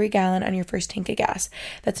for every gallon on your first tank of gas.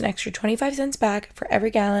 That's an extra 25 cents back for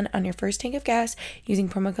every gallon on your first tank of gas using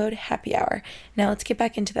promo code HAPPYHOUR. Now let's get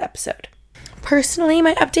back into the episode. Personally,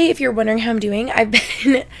 my update, if you're wondering how I'm doing, I've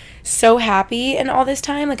been so happy in all this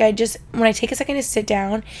time. Like when I take a second to sit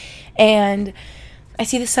down and I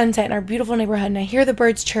see the sunset in our beautiful neighborhood and I hear the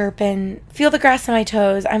birds chirp and feel the grass on my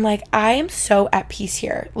toes, I'm like, I am so at peace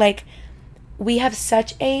here. Like, we have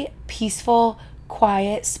such a peaceful,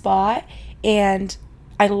 quiet spot and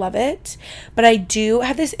I love it. But I do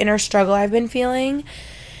have this inner struggle I've been feeling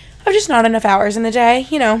of just not enough hours in the day.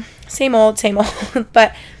 You know, same old.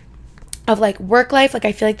 But of like work life, like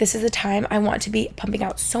I feel like this is the time I want to be pumping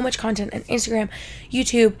out so much content on Instagram,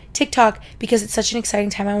 YouTube, TikTok, because it's such an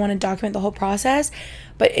exciting time. I want to document the whole process.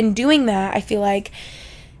 But in doing that, I feel like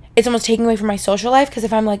it's almost taking away from my social life, because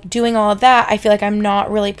if I'm like doing all of that, I feel like I'm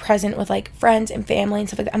not really present with like friends and family and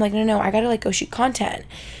stuff like that. I'm like, no, I gotta like go shoot content.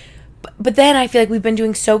 But then I feel like we've been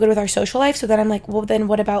doing so good with our social life. So then I'm like, well, then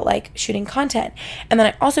what about like shooting content? And then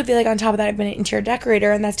I also feel like on top of that, I've been an interior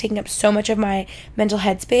decorator, and that's taking up so much of my mental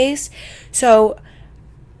headspace. So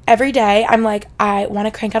every day I'm like, I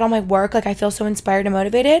want to crank out all my work. Like I feel so inspired and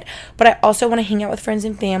motivated, but I also want to hang out with friends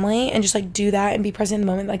and family and just like do that and be present in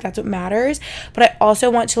the moment. Like that's what matters. But I also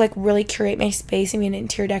want to like really curate my space and be an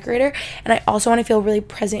interior decorator. And I also want to feel really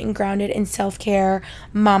present and grounded in self-care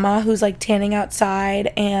mama who's like tanning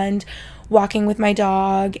outside and walking with my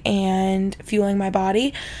dog and fueling my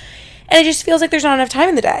body. And it just feels like there's not enough time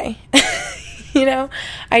in the day. You know,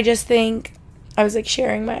 I just think I was like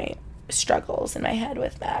sharing my struggles in my head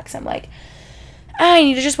with Max. I'm like, I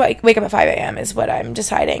need to just wake up at 5 a.m. is what I'm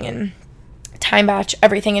deciding, and time batch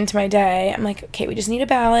everything into my day. I'm like, okay, we just need a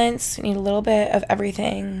balance. We need a little bit of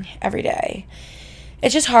everything every day.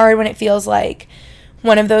 It's just hard when it feels like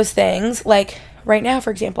one of those things, like right now,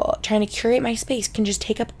 for example, trying to curate my space can just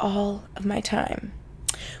take up all of my time.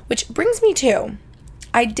 Which brings me to,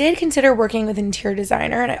 I did consider working with an interior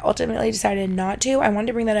designer, and I ultimately decided not to. I wanted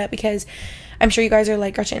to bring that up because I'm sure you guys are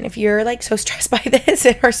like, Gretchen, if you're like so stressed by this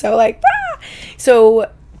and are so like,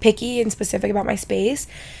 so picky and specific about my space,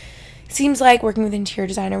 seems like working with an interior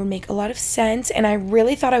designer would make a lot of sense. And I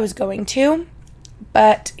really thought I was going to,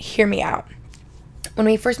 but hear me out. When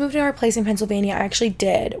we first moved to our place in Pennsylvania, I actually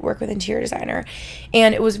did work with an interior designer,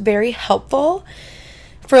 and it was very helpful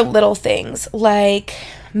for little things like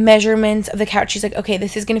measurements of the couch. She's like, okay,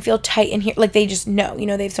 this is going to feel tight in here. Like they just know, you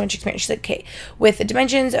know, they have so much experience. She's like, okay, with the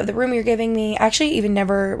dimensions of the room you're giving me, I actually even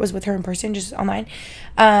never was with her in person, just online.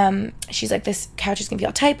 She's like, this couch is going to be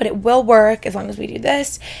all tight, but it will work as long as we do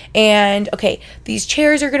this. And okay, these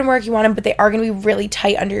chairs are going to work. You want them, but they are going to be really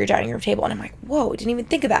tight under your dining room table. And I'm like, whoa, didn't even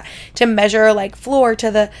think of that. To measure like floor to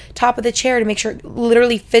the top of the chair to make sure it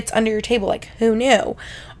literally fits under your table. Like who knew?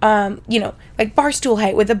 You know, like bar stool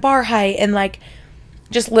height with the bar height, and like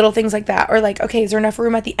just little things like that. Or like, okay, is there enough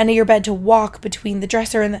room at the end of your bed to walk between the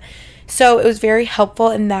dresser and the... So it was very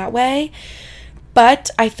helpful in that way. But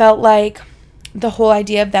I felt like the whole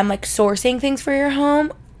idea of them like sourcing things for your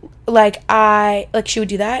home, she would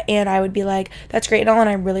do that, and I would be like, that's great and all, and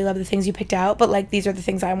I really love the things you picked out, but like these are the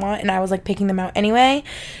things I want, and I was like picking them out anyway.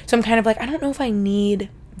 So I'm kind of like, I don't know if I need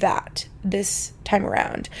that this time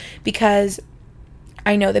around, because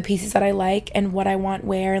I know the pieces that I like and what I want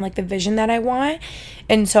where, and like the vision that I want.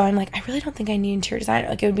 And so I'm like, I really don't think I need interior designer.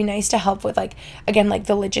 Like it would be nice to help with like, again, like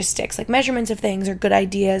the logistics, like measurements of things or good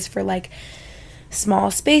ideas for like small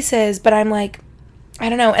spaces. But I'm like, I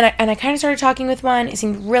don't know. And I kind of started talking with one. It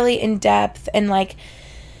seemed really in depth, and like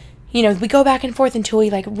we go back and forth until we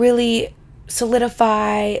like really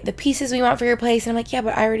solidify the pieces we want for your place. And I'm like, yeah,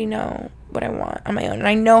 but I already know what I want on my own. And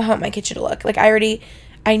I know how I want my kitchen to look. Like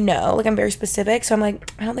I know, like I'm very specific. So I'm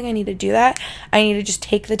like, I don't think I need to do that. I need to just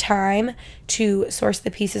take the time to source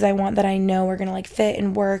the pieces I want that I know are going to like fit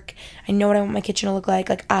and work. I know what I want my kitchen to look like.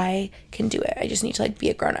 Like I can do it. I just need to like be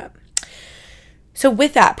a grown up. So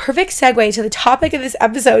with that, perfect segue to the topic of this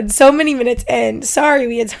episode. So many minutes in. Sorry,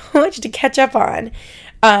 we had so much to catch up on.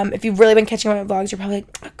 If you've really been catching up on my vlogs, you're probably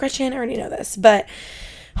like, oh, Gretchen, I already know this. But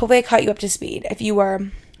hopefully I caught you up to speed if you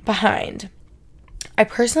were behind. I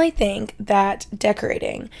personally think that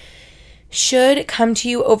decorating should come to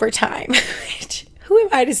you over time. Who am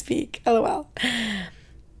I to speak? LOL.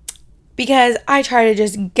 Because I try to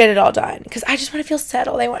just get it all done. Because I just want to feel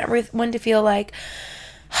settled. I want everyone to feel like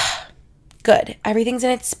good. Everything's in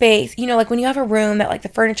its space. Like when you have a room that like the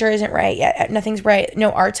furniture isn't right yet, nothing's right, no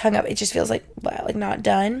art's hung up, it just feels like, well, like not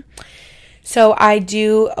done. So I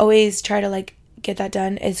do always try to like get that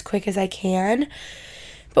done as quick as I can.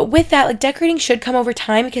 But with that, like decorating should come over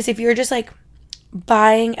time, because if you're just like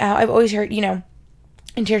buying out, I've always heard,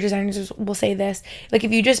 interior designers will say this, like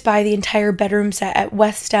if you just buy the entire bedroom set at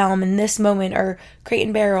West Elm in this moment, or Crate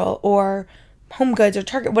and Barrel or Home Goods or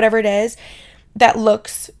Target, whatever it is, that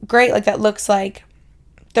looks great, like that looks like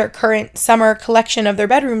their current summer collection of their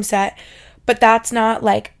bedroom set, but that's not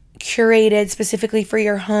like curated specifically for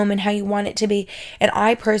your home and how you want it to be. And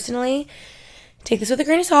I personally take this with a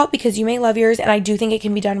grain of salt, because you may love yours, and I do think it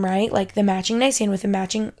can be done right, like the matching nightstand with the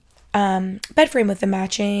matching bed frame with the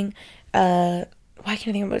matching why can't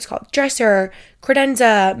I think of what it's called, dresser,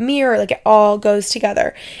 credenza, mirror, like it all goes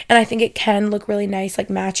together, and I think it can look really nice, like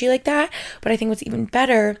matchy like that. But I think what's even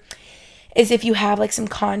better is if you have like some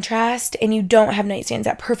contrast and you don't have nightstands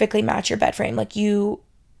that perfectly match your bed frame. Like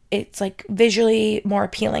it's like visually more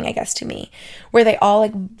appealing, I guess, to me, where they all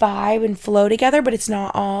like vibe and flow together, but it's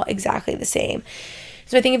not all exactly the same.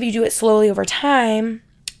 So I think if you do it slowly over time,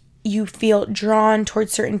 you feel drawn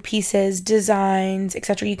towards certain pieces, designs,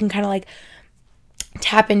 etc. You can kind of like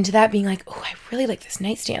tap into that, being like, oh, I really like this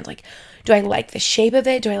nightstand. Like, do I like the shape of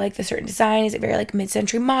it? Do I like the certain design? Is it very like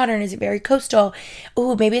mid-century modern? Is it very coastal?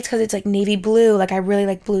 Oh, maybe it's because it's like navy blue. Like I really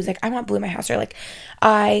like blues. Like I want blue in my house. Or like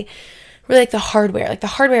I really like the hardware. Like the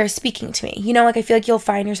hardware is speaking to me. Like I feel like you'll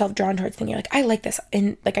find yourself drawn towards things. You're like, I like this.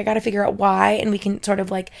 And like I got to figure out why. And we can sort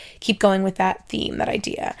of like keep going with that theme, that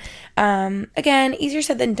idea. Again, easier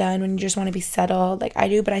said than done when you just want to be settled like I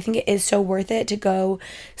do. But I think it is so worth it to go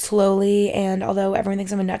slowly. And although everyone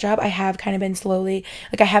thinks I'm a nut job, I have kind of been slowly.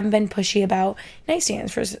 Like I haven't been pushy about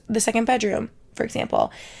nightstands for the second bedroom, for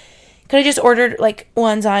example. Could have just ordered like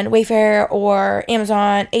ones on Wayfair or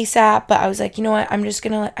Amazon ASAP, but I was like, you know what, I'm just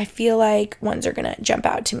gonna, I feel like ones are gonna jump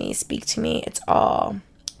out to me, speak to me. It's all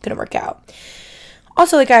gonna work out.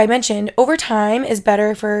 Also, like I mentioned, over time is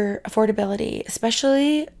better for affordability,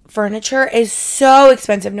 especially furniture is so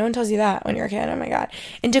expensive. No one tells you that when you're a kid. Oh my God.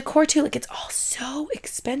 And decor too, like it's all so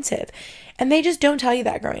expensive. And they just don't tell you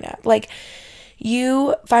that growing up. Like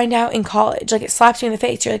you find out in college, like it slaps you in the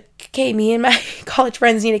face. You're like, okay, me and my college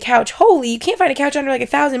friends need a couch. Holy, you can't find a couch under like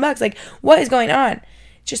 $1,000. Like what is going on?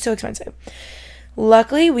 It's just so expensive.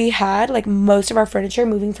 Luckily, we had like most of our furniture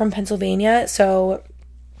moving from Pennsylvania. So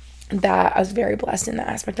that I was very blessed in that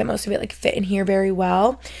aspect, that most of it like fit in here very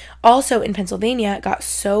well. Also in Pennsylvania, got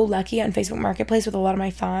so lucky on Facebook Marketplace with a lot of my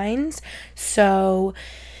finds. So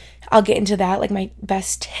I'll get into that, like my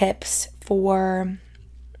best tips for,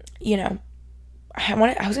 I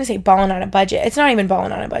was going to say balling on a budget. It's not even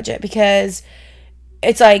balling on a budget, because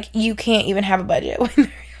it's like you can't even have a budget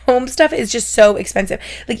when home stuff is just so expensive.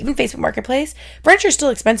 Like even Facebook Marketplace, furniture is still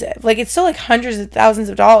expensive. Like it's still like hundreds of thousands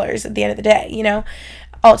of dollars at the end of the day,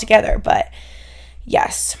 altogether. But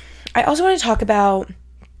yes, I also want to talk about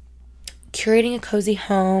curating a cozy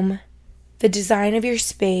home, the design of your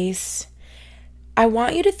space. I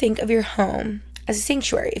want you to think of your home as a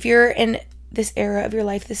sanctuary. If you're in this era of your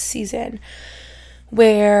life, this season,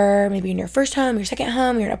 where maybe in your first home, your second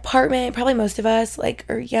home, you're in an apartment. Probably most of us like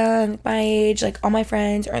are young, my age, like all my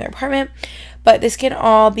friends are in their apartment, but this can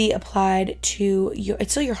all be applied to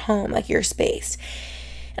it's still your home, like your space.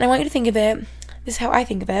 And I want you to think of it, this is how I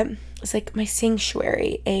think of it, it's like my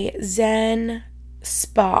sanctuary, a Zen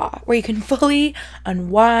spa where you can fully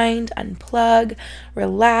unwind, unplug,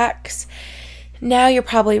 relax. Now you're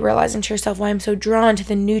probably realizing to yourself why I'm so drawn to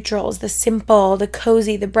the neutrals, the simple, the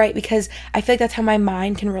cozy, the bright, because I feel like that's how my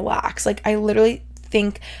mind can relax. Like I literally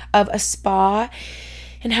think of a spa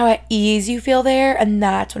and how at ease you feel there, and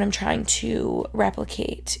that's what I'm trying to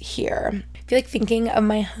replicate here. I feel like thinking of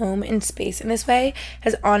my home and space in this way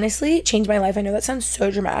has honestly changed my life. I know that sounds so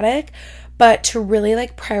dramatic, but to really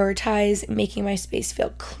like prioritize making my space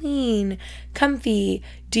feel clean, comfy,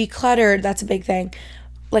 decluttered, that's a big thing,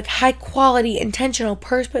 like high quality, intentional,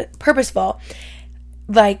 purposeful,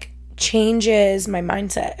 like changes my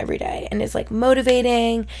mindset every day and is like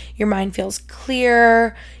motivating. Your mind feels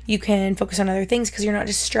clear. You can focus on other things because you're not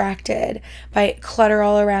distracted by clutter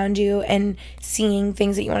all around you and seeing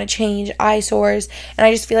things that you want to change, eyesores. And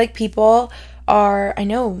I just feel like people are, I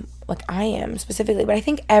know, like I am specifically, but I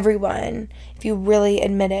think everyone, if you really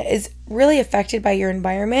admit it, is really affected by your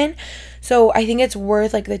environment. So I think it's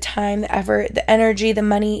worth like the time, the effort, the energy, the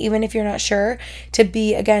money, even if you're not sure, to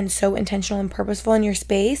be, again, so intentional and purposeful in your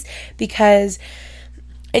space, because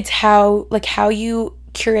it's how you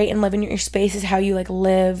curate and live in your space is how you like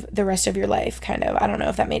live the rest of your life, kind of. I don't know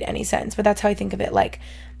if that made any sense, but that's how I think of it. Like,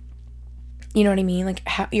 you know what I mean? Like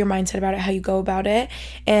how your mindset about it, how you go about it.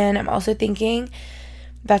 And I'm also thinking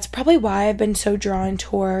that's probably why I've been so drawn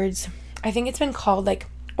towards, I think it's been called like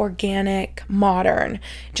organic, modern,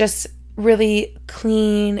 just really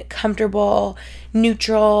clean, comfortable,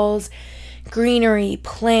 neutrals, greenery,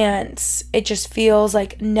 plants. It just feels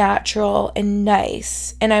like natural and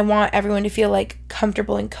nice. And I want everyone to feel like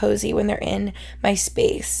comfortable and cozy when they're in my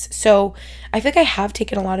space. So I feel like I have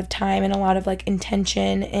taken a lot of time and a lot of like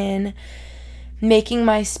intention in making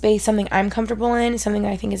my space something I'm comfortable in, something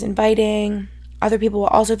that I think is inviting, other people will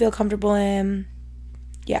also feel comfortable in.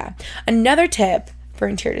 Yeah. Another tip for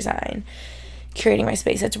interior design, curating my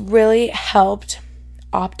space, that's really helped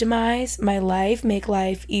optimize my life, make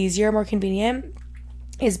life easier, more convenient,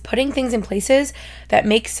 is putting things in places that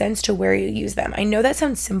make sense to where you use them. I know that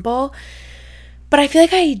sounds simple, but I feel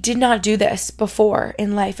like I did not do this before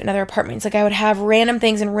in life in other apartments. Like I would have random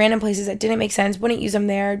things in random places that didn't make sense, wouldn't use them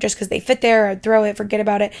there just because they fit there. I'd throw it, forget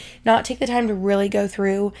about it, not take the time to really go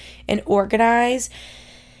through and organize,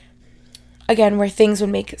 again, where things would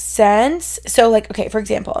make sense. So like, okay, for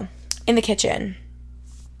example, in the kitchen,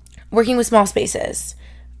 working with small spaces.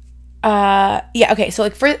 So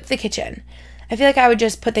like for the kitchen, I feel like I would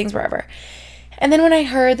just put things wherever. And then when I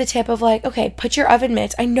heard the tip of like, okay, put your oven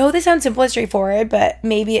mitts, I know this sounds simple and straightforward, but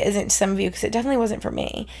maybe it isn't to some of you because it definitely wasn't for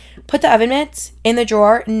me. Put the oven mitts in the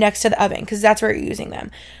drawer next to the oven because that's where you're using them.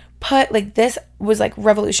 Put, like, this was like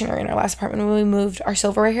revolutionary in our last apartment when we moved our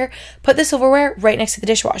silverware here. Put the silverware right next to the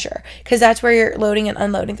dishwasher because that's where you're loading and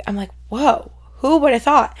unloading. I'm like, whoa, who would have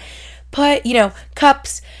thought? Put,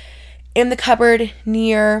 cups in the cupboard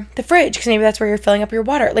near the fridge because maybe that's where you're filling up your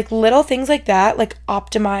water. Like little things like that, like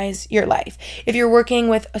optimize your life. If you're working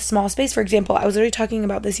with a small space, for example, I was literally talking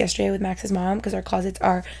about this yesterday with Max's mom because our closets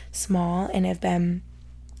are small and have been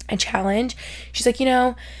a challenge. She's like,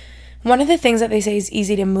 one of the things that they say is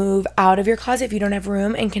easy to move out of your closet if you don't have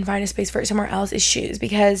room and can find a space for it somewhere else is shoes.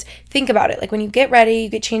 Because think about it, like when you get ready, you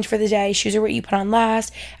get changed for the day, shoes are what you put on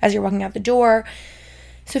last as you're walking out the door.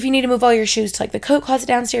 So if you need to move all your shoes to like the coat closet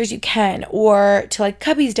downstairs, you can, or to like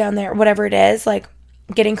cubbies down there, whatever it is, like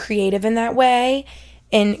getting creative in that way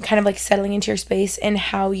and kind of like settling into your space and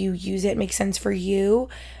how you use it makes sense for you,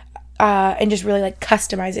 and just really like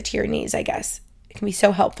customize it to your needs, I guess. It can be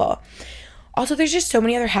so helpful. Also, there's just so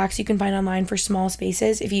many other hacks you can find online for small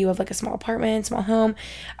spaces. If you have like a small apartment, small home,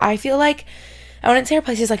 I feel like, I wouldn't say our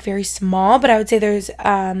place is like very small, but I would say there's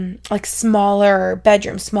like smaller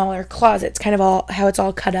bedrooms, smaller closets, kind of all how it's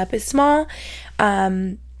all cut up is small.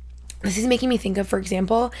 This is making me think of, for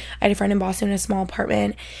example, I had a friend in Boston in a small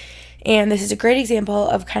apartment, and this is a great example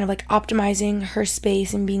of kind of like optimizing her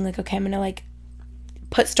space and being like, okay, I'm gonna like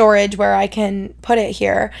put storage where I can put it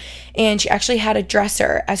here. And she actually had a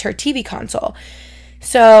dresser as her TV console.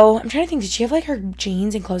 So I'm trying to think, did she have like her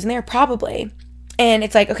jeans and clothes in there? Probably. And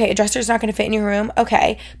it's like, okay, a dresser's not going to fit in your room.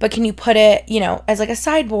 Okay. But can you put it, as like a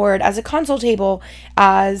sideboard, as a console table,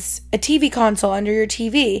 as a TV console under your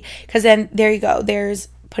TV? Because then there you go. There's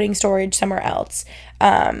putting storage somewhere else.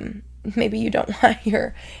 Maybe you don't want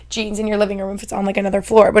your jeans in your living room if it's on like another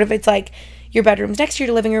floor. But if it's like your bedroom's next to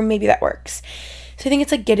your living room, maybe that works. So I think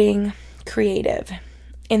it's like getting creative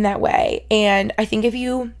in that way. And I think if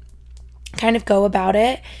you kind of go about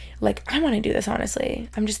it, like, I want to do this, honestly.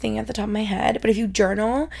 I'm just thinking at the top of my head. But if you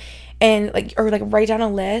journal and like, or like write down a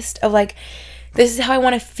list of like, this is how I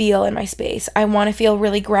want to feel in my space. I want to feel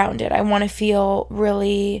really grounded. I want to feel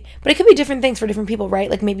really, but it could be different things for different people,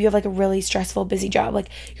 right? Like maybe you have like a really stressful, busy job. Like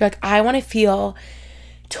you're like, I want to feel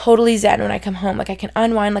totally zen when I come home. Like I can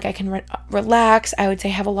unwind, like I can relax. I would say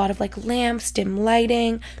have a lot of like lamps, dim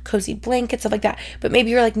lighting, cozy blankets, stuff like that. But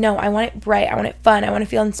maybe you're like, no, I want it bright. I want it fun. I want to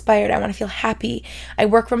feel inspired. I want to feel happy. I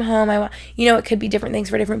work from home. It could be different things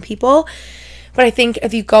for different people. But I think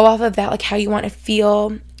if you go off of that, like how you want to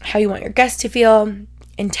feel, how you want your guests to feel,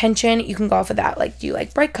 intention, you can go off of that. Like, do you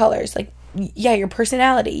like bright colors? Like your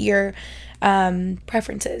personality, your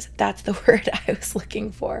preferences. That's the word I was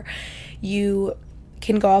looking for. You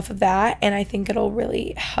can go off of that, and I think it'll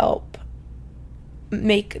really help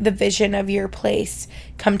make the vision of your place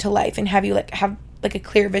come to life and have you have a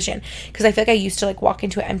clear vision. Because I feel like I used to walk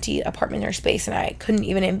into an empty apartment or space and I couldn't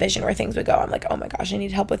even envision where things would go. I'm like, oh my gosh, I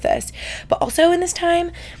need help with this. But also in this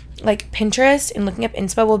time, Pinterest and looking up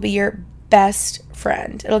inspo will be your best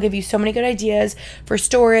friend. It'll give you so many good ideas for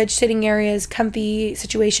storage, sitting areas, comfy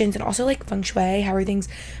situations, and also feng shui, how everything's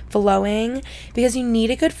flowing, because you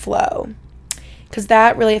need a good flow, because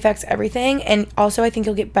that really affects everything. And also I think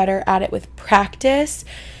you'll get better at it with practice,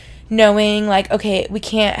 knowing okay, we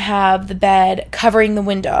can't have the bed covering the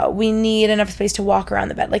window, we need enough space to walk around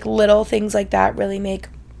the bed. Little things like that really make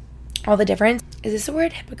all the difference. Is this the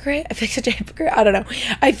word hypocrite? I feel like such a hypocrite. I don't know.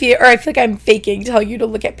 I feel like I'm faking telling you to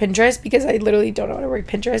look at Pinterest, because I literally don't know how to work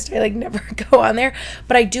Pinterest. I never go on there,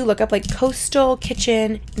 but I do look up coastal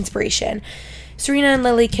kitchen inspiration, Serena and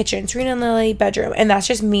Lily kitchen, Serena and Lily bedroom, and that's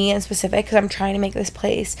just me in specific, because I'm trying to make this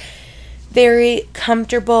place very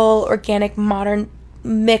comfortable, organic, modern,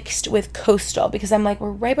 mixed with coastal, because I'm we're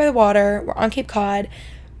right by the water, we're on Cape Cod.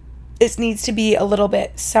 This needs to be a little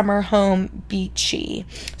bit summer home beachy.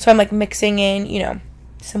 So I'm mixing in,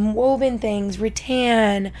 some woven things,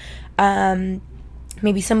 rattan,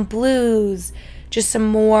 maybe some blues, just some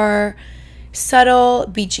more subtle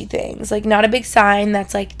beachy things. Not a big sign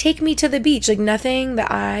that's take me to the beach. Nothing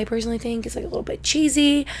that I personally think is a little bit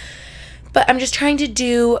cheesy. But I'm just trying to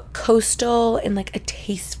do coastal in a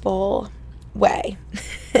tasteful way.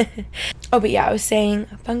 Oh, but yeah, I was saying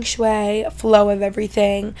feng shui, flow of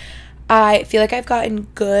everything. I feel like I've gotten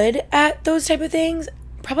good at those type of things.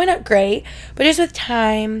 Probably not great, but just with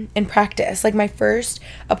time and practice. My first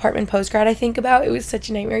apartment postgrad I think about, it was such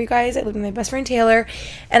a nightmare, you guys. I lived with my best friend Taylor,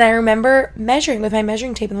 and I remember measuring with my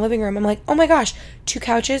measuring tape in the living room. I'm oh my gosh, 2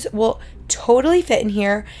 couches will totally fit in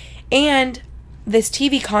here, and this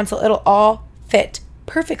TV console, it'll all fit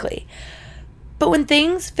perfectly. But when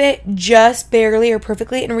things fit just barely or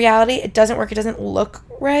perfectly, in reality, it doesn't work. It doesn't look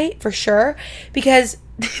right, for sure, because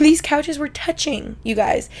these couches were touching, you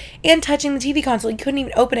guys, and touching the TV console. You couldn't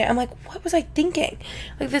even open it. I'm what was I thinking?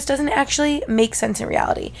 This doesn't actually make sense in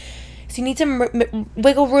reality. So you need some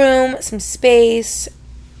wiggle room, some space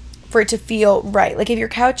for it to feel right. If your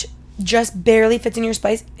couch just barely fits in your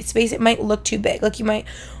space, it might look too big. You might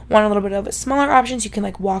want a little bit of a smaller options. You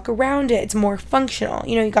can walk around it. It's more functional.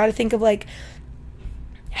 You got to think of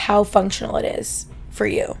how functional it is for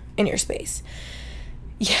you in your space.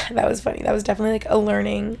 Yeah, that was funny. That was definitely a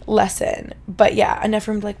learning lesson. But yeah, enough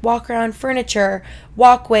room to walk around, furniture,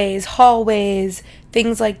 walkways, hallways,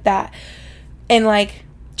 things like that. And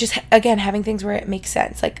just again, having things where it makes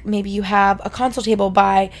sense. Maybe you have a console table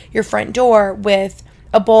by your front door with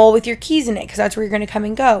a bowl with your keys in it, because that's where you're going to come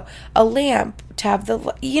and go. A lamp to have the,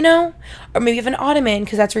 or maybe you have an ottoman,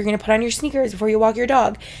 because that's where you're going to put on your sneakers before you walk your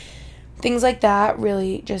dog. Things like that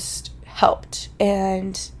really just helped,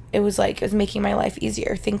 and it was making my life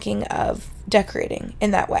easier thinking of decorating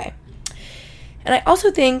in that way. And I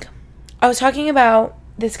also think I was talking about,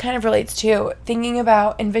 this kind of relates to thinking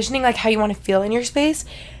about envisioning how you want to feel in your space.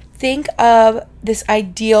 Think of this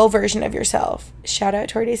ideal version of yourself. Shout out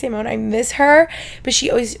to Tori Simone. I miss her, but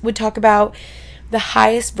she always would talk about the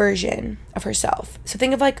highest version of herself. So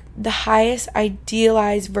think of the highest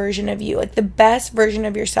idealized version of you, the best version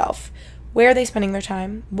of yourself. Where are they spending their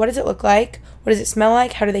time? What does it look like? What does it smell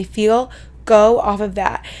like? How do they feel? Go off of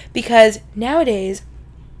that. Because nowadays,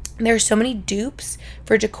 there are so many dupes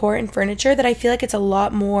for decor and furniture that I feel it's a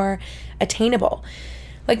lot more attainable.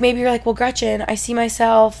 Maybe you're well, Gretchen, I see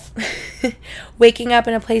myself waking up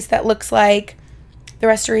in a place that looks like the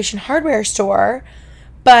Restoration Hardware store,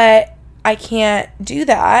 but I can't do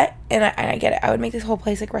that. And I get it. I would make this whole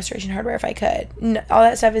place Restoration Hardware if I could. No, all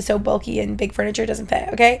that stuff is so bulky and big furniture doesn't fit,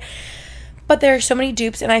 okay? But there are so many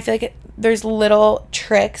dupes, and I feel there's little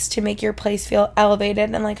tricks to make your place feel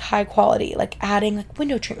elevated and high quality, adding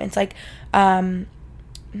window treatments,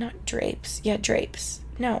 not drapes. Yeah, drapes.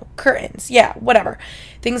 No, curtains. Yeah, whatever.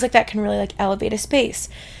 Things like that can really elevate a space.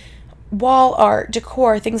 Wall art,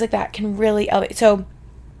 decor, things like that can really elevate. So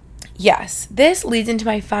yes, this leads into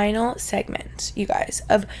my final segment, you guys,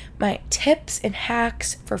 of my tips and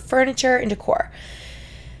hacks for furniture and decor.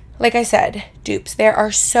 Like I said, dupes.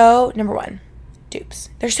 Number one, dupes.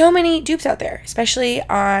 There's so many dupes out there, especially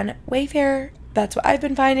on Wayfair. That's what I've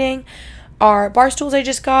been finding. Our bar stools I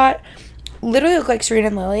just got literally look like Serena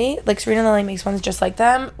and Lily. Serena and Lily makes ones just like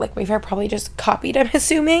them. Wayfair probably just copied, I'm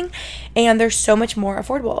assuming. And they're so much more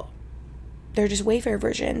affordable. They're just Wayfair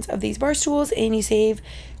versions of these bar stools, and you save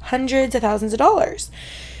hundreds of thousands of dollars.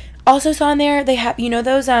 Also saw in there, they have, you know,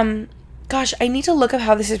 those, gosh, I need to look up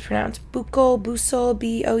how this is pronounced. Bucle,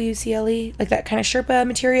 B-O-U-C-L-E, like that kind of Sherpa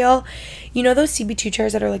material. You know those CB2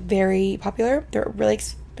 chairs that are like very popular? They're really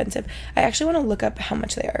expensive. I actually want to look up how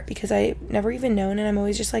much they are because I've never even known, and I'm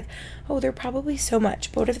always just like, oh, they're probably so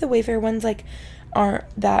much. But what if the Wayfair ones like aren't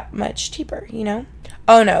that much cheaper, you know?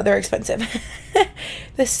 Oh no, they're expensive.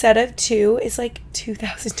 The set of 2 is like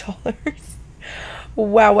 $2,000.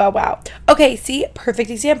 Wow. Okay, see, perfect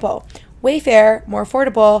example. Wayfair, more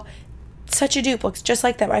affordable. Such a dupe, looks just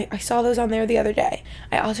like them. I saw those on there the other day.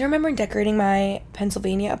 I also remember decorating my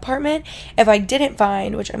Pennsylvania apartment. If I didn't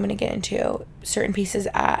find, which I'm going to get into, certain pieces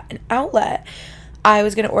at an outlet, I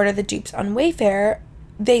was going to order the dupes on Wayfair.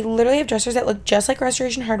 They literally have dressers that look just like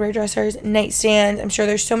Restoration Hardware dressers, nightstands. I'm sure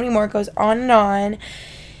there's so many more. It goes on and on.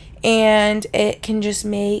 And it can just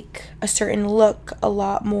make a certain look a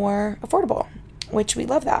lot more affordable, which we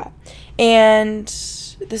love that. And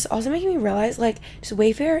this is also making me realize, like, does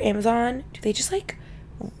Wayfair or Amazon, do they just, like,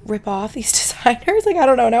 rip off these designers? Like, I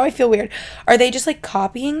don't know. Now I feel weird. Are they just, like,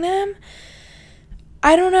 copying them?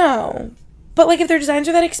 I don't know. But, like, if their designs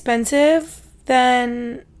are that expensive,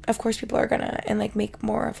 then, of course, people are gonna, and, like, make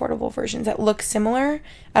more affordable versions that look similar.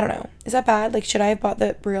 I don't know. Is that bad? Like, should I have bought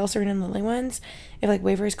the real Serena and Lily ones if, like,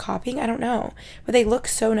 Wayfair is copying? I don't know. But they look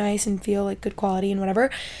so nice and feel, like, good quality and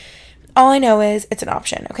whatever. All I know is it's an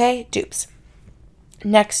option, okay? Dupes.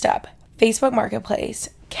 Next up, Facebook Marketplace.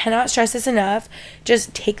 Cannot stress this enough.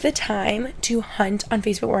 Just take the time to hunt on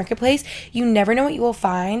Facebook Marketplace. You never know what you will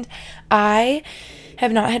find. I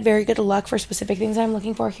have not had very good luck for specific things I'm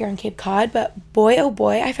looking for here on Cape Cod, but boy, oh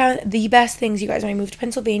boy, I found the best things, you guys. When I moved to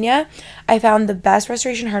Pennsylvania, I found the best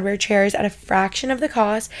Restoration Hardware chairs at a fraction of the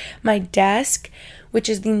cost. My desk, which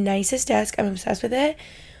is the nicest desk, I'm obsessed with it.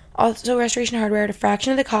 Also, Restoration Hardware at a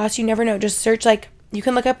fraction of the cost. You never know. Just search, like, you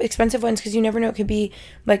can look up expensive ones because you never know. It could be,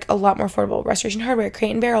 like, a lot more affordable. Restoration Hardware,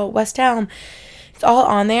 Crate and Barrel, West Elm. It's all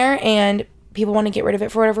on there, and people want to get rid of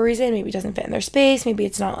it for whatever reason. Maybe it doesn't fit in their space. Maybe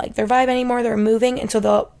it's not, like, their vibe anymore. They're moving, and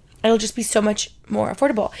so it'll just be so much more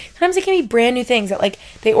affordable. Sometimes it can be brand new things that, like,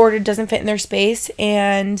 they ordered, doesn't fit in their space,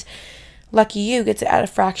 and lucky you, gets it at a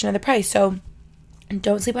fraction of the price. So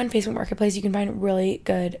don't sleep on Facebook Marketplace. You can find really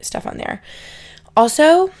good stuff on there.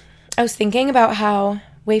 Also, I was thinking about how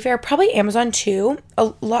Wayfair, probably Amazon too,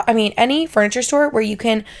 any furniture store where you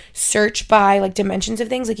can search by, like, dimensions of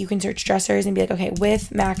things. Like, you can search dressers and be like, okay,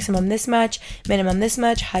 width, maximum this much, minimum this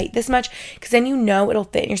much, height this much, because then you know it'll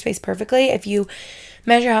fit in your space perfectly. If you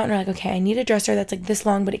measure out and you're like, okay, I need a dresser that's, like, this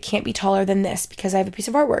long, but it can't be taller than this because I have a piece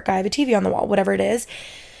of artwork, I have a TV on the wall, whatever it is.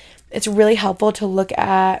 It's really helpful to look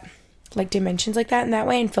at, like, dimensions like that in that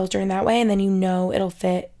way and filter in that way, and then you know it'll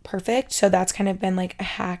fit perfect. So that's kind of been, like, a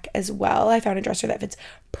hack as well. I found a dresser that fits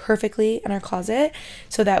perfectly in our closet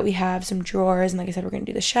so that we have some drawers, and like I said, we're going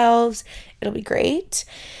to do the shelves. It'll be great.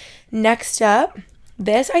 Next up,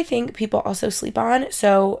 this I think people also sleep on,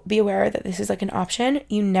 so be aware that this is, like, an option.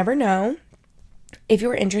 You never know. If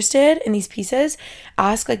you're interested in these pieces,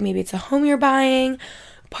 ask, like, maybe it's a home you're buying,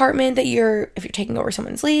 apartment that if you're taking over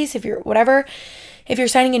someone's lease, if you're whatever. If you're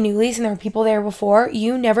signing a new lease and there were people there before,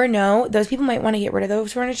 you never know. Those people might want to get rid of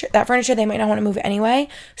that furniture. They might not want to move it anyway.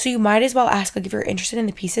 So you might as well ask, like, if you're interested in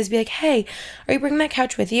the pieces, be like, hey, are you bringing that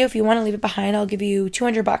couch with you? If you want to leave it behind, I'll give you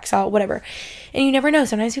 $200. I'll whatever. And you never know.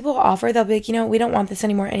 Sometimes people offer, they'll be like, we don't want this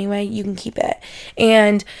anymore anyway. You can keep it.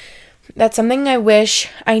 And that's something I wish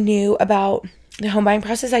I knew about the home buying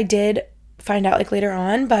process. I did find out, like, later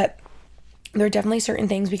on, but there are definitely certain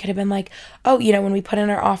things we could have been like, oh, when we put in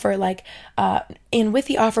our offer, like, and with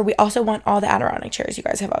the offer, we also want all the Adirondack chairs you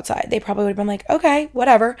guys have outside. They probably would have been like, okay,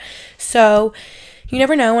 whatever. So you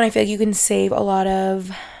never know, and I feel like you can save a lot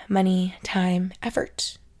of money, time,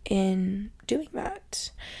 effort in doing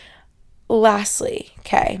that. Lastly,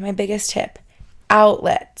 okay, my biggest tip,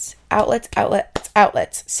 outlets.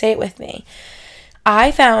 Say it with me.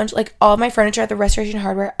 I found, like, all of my furniture at the Restoration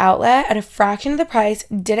Hardware outlet at a fraction of the price.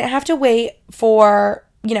 Didn't have to wait for,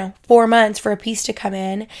 4 months for a piece to come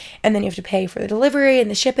in, and then you have to pay for the delivery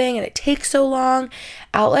and the shipping, and it takes so long.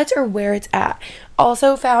 Outlets are where it's at.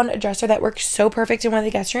 Also found a dresser that worked so perfect in one of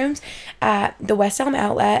the guest rooms at the West Elm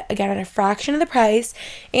outlet, again at a fraction of the price.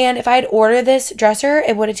 And if I had ordered this dresser,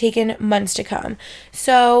 it would have taken months to come.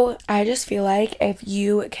 So I just feel like if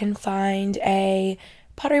you can find a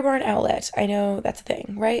Pottery Barn outlet, I know that's a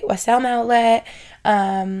thing, right? West Elm outlet,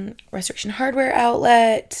 Restoration Hardware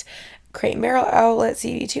outlet, Crate and Barrel outlet,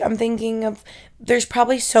 CB2. I'm thinking of, there's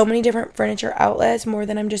probably so many different furniture outlets, more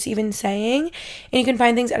than I'm just even saying. And you can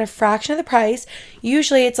find things at a fraction of the price.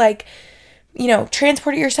 Usually it's like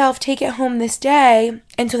transport it yourself, take it home this day.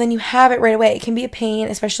 And so then you have it right away. It can be a pain,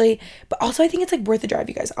 especially, but also I think it's like worth the drive,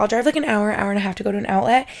 you guys. I'll drive like an hour and a half to go to an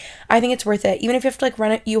outlet. I think it's worth it. Even if you have to like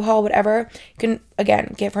run a U-Haul, whatever, you can,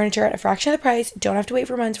 again, get furniture at a fraction of the price. Don't have to wait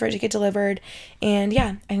for months for it to get delivered. And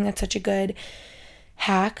yeah, I think that's such a good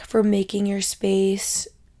hack for making your space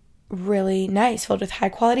really nice, filled with high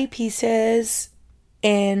quality pieces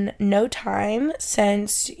in no time,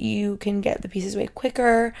 since you can get the pieces way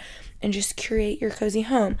quicker and just curate your cozy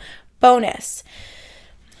home. Bonus.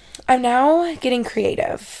 I'm now getting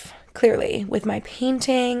creative, clearly, with my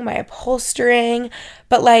painting, my upholstering,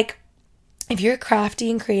 but like, if you're crafty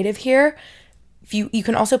and creative here, if you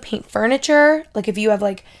can also paint furniture. Like if you have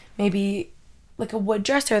like maybe like a wood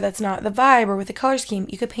dresser that's not the vibe or with a color scheme,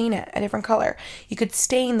 you could paint it a different color. You could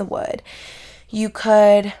stain the wood. You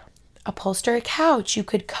could upholster a couch, you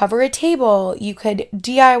could cover a table, you could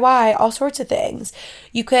DIY all sorts of things.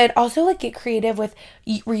 You could also like get creative with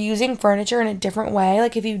reusing furniture in a different way.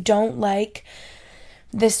 Like if you don't like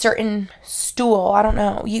this certain stool, I don't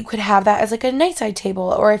know, you could have that as like a nightside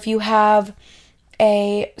table. Or if you have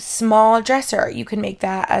a small dresser, you can make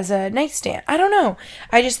that as a nightstand. I don't know.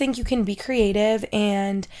 I just think you can be creative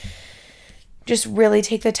and just really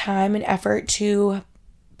take the time and effort to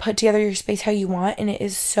put together your space how you want, and it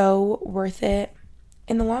is so worth it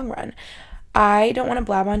in the long run. I don't want to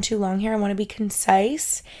blab on too long here. I want to be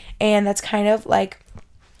concise, and that's kind of like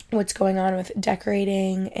what's going on with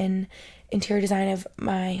decorating and interior design of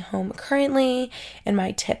my home currently, and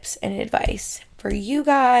my tips and advice for you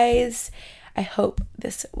guys. I hope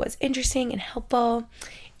this was interesting and helpful.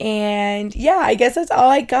 And yeah, I guess that's all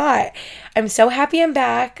I got. I'm so happy I'm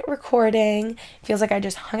back recording. Feels like I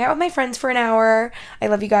just hung out with my friends for an hour. I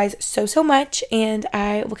love you guys so, so much. And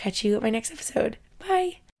I will catch you at my next episode.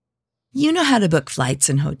 Bye. You know how to book flights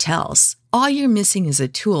and hotels. All you're missing is a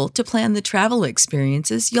tool to plan the travel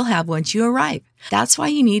experiences you'll have once you arrive. That's why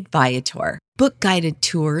you need Viator. Book guided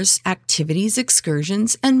tours, activities,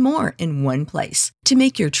 excursions, and more in one place to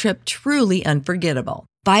make your trip truly unforgettable.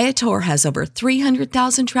 Viator has over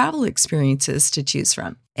 300,000 travel experiences to choose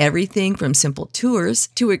from. Everything from simple tours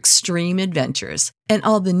to extreme adventures and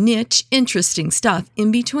all the niche, interesting stuff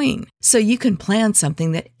in between. So you can plan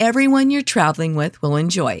something that everyone you're traveling with will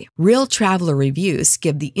enjoy. Real traveler reviews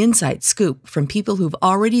give the inside scoop from people who've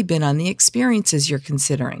already been on the experiences you're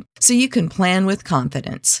considering. So you can plan with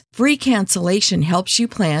confidence. Free cancellation helps you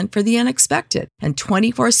plan for the unexpected. And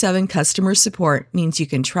 24/7 customer support means you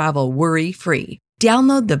can travel worry-free.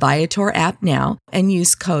 Download the Viator app now and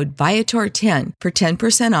use code Viator10 for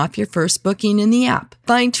 10% off your first booking in the app.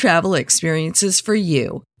 Find travel experiences for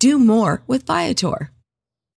you. Do more with Viator.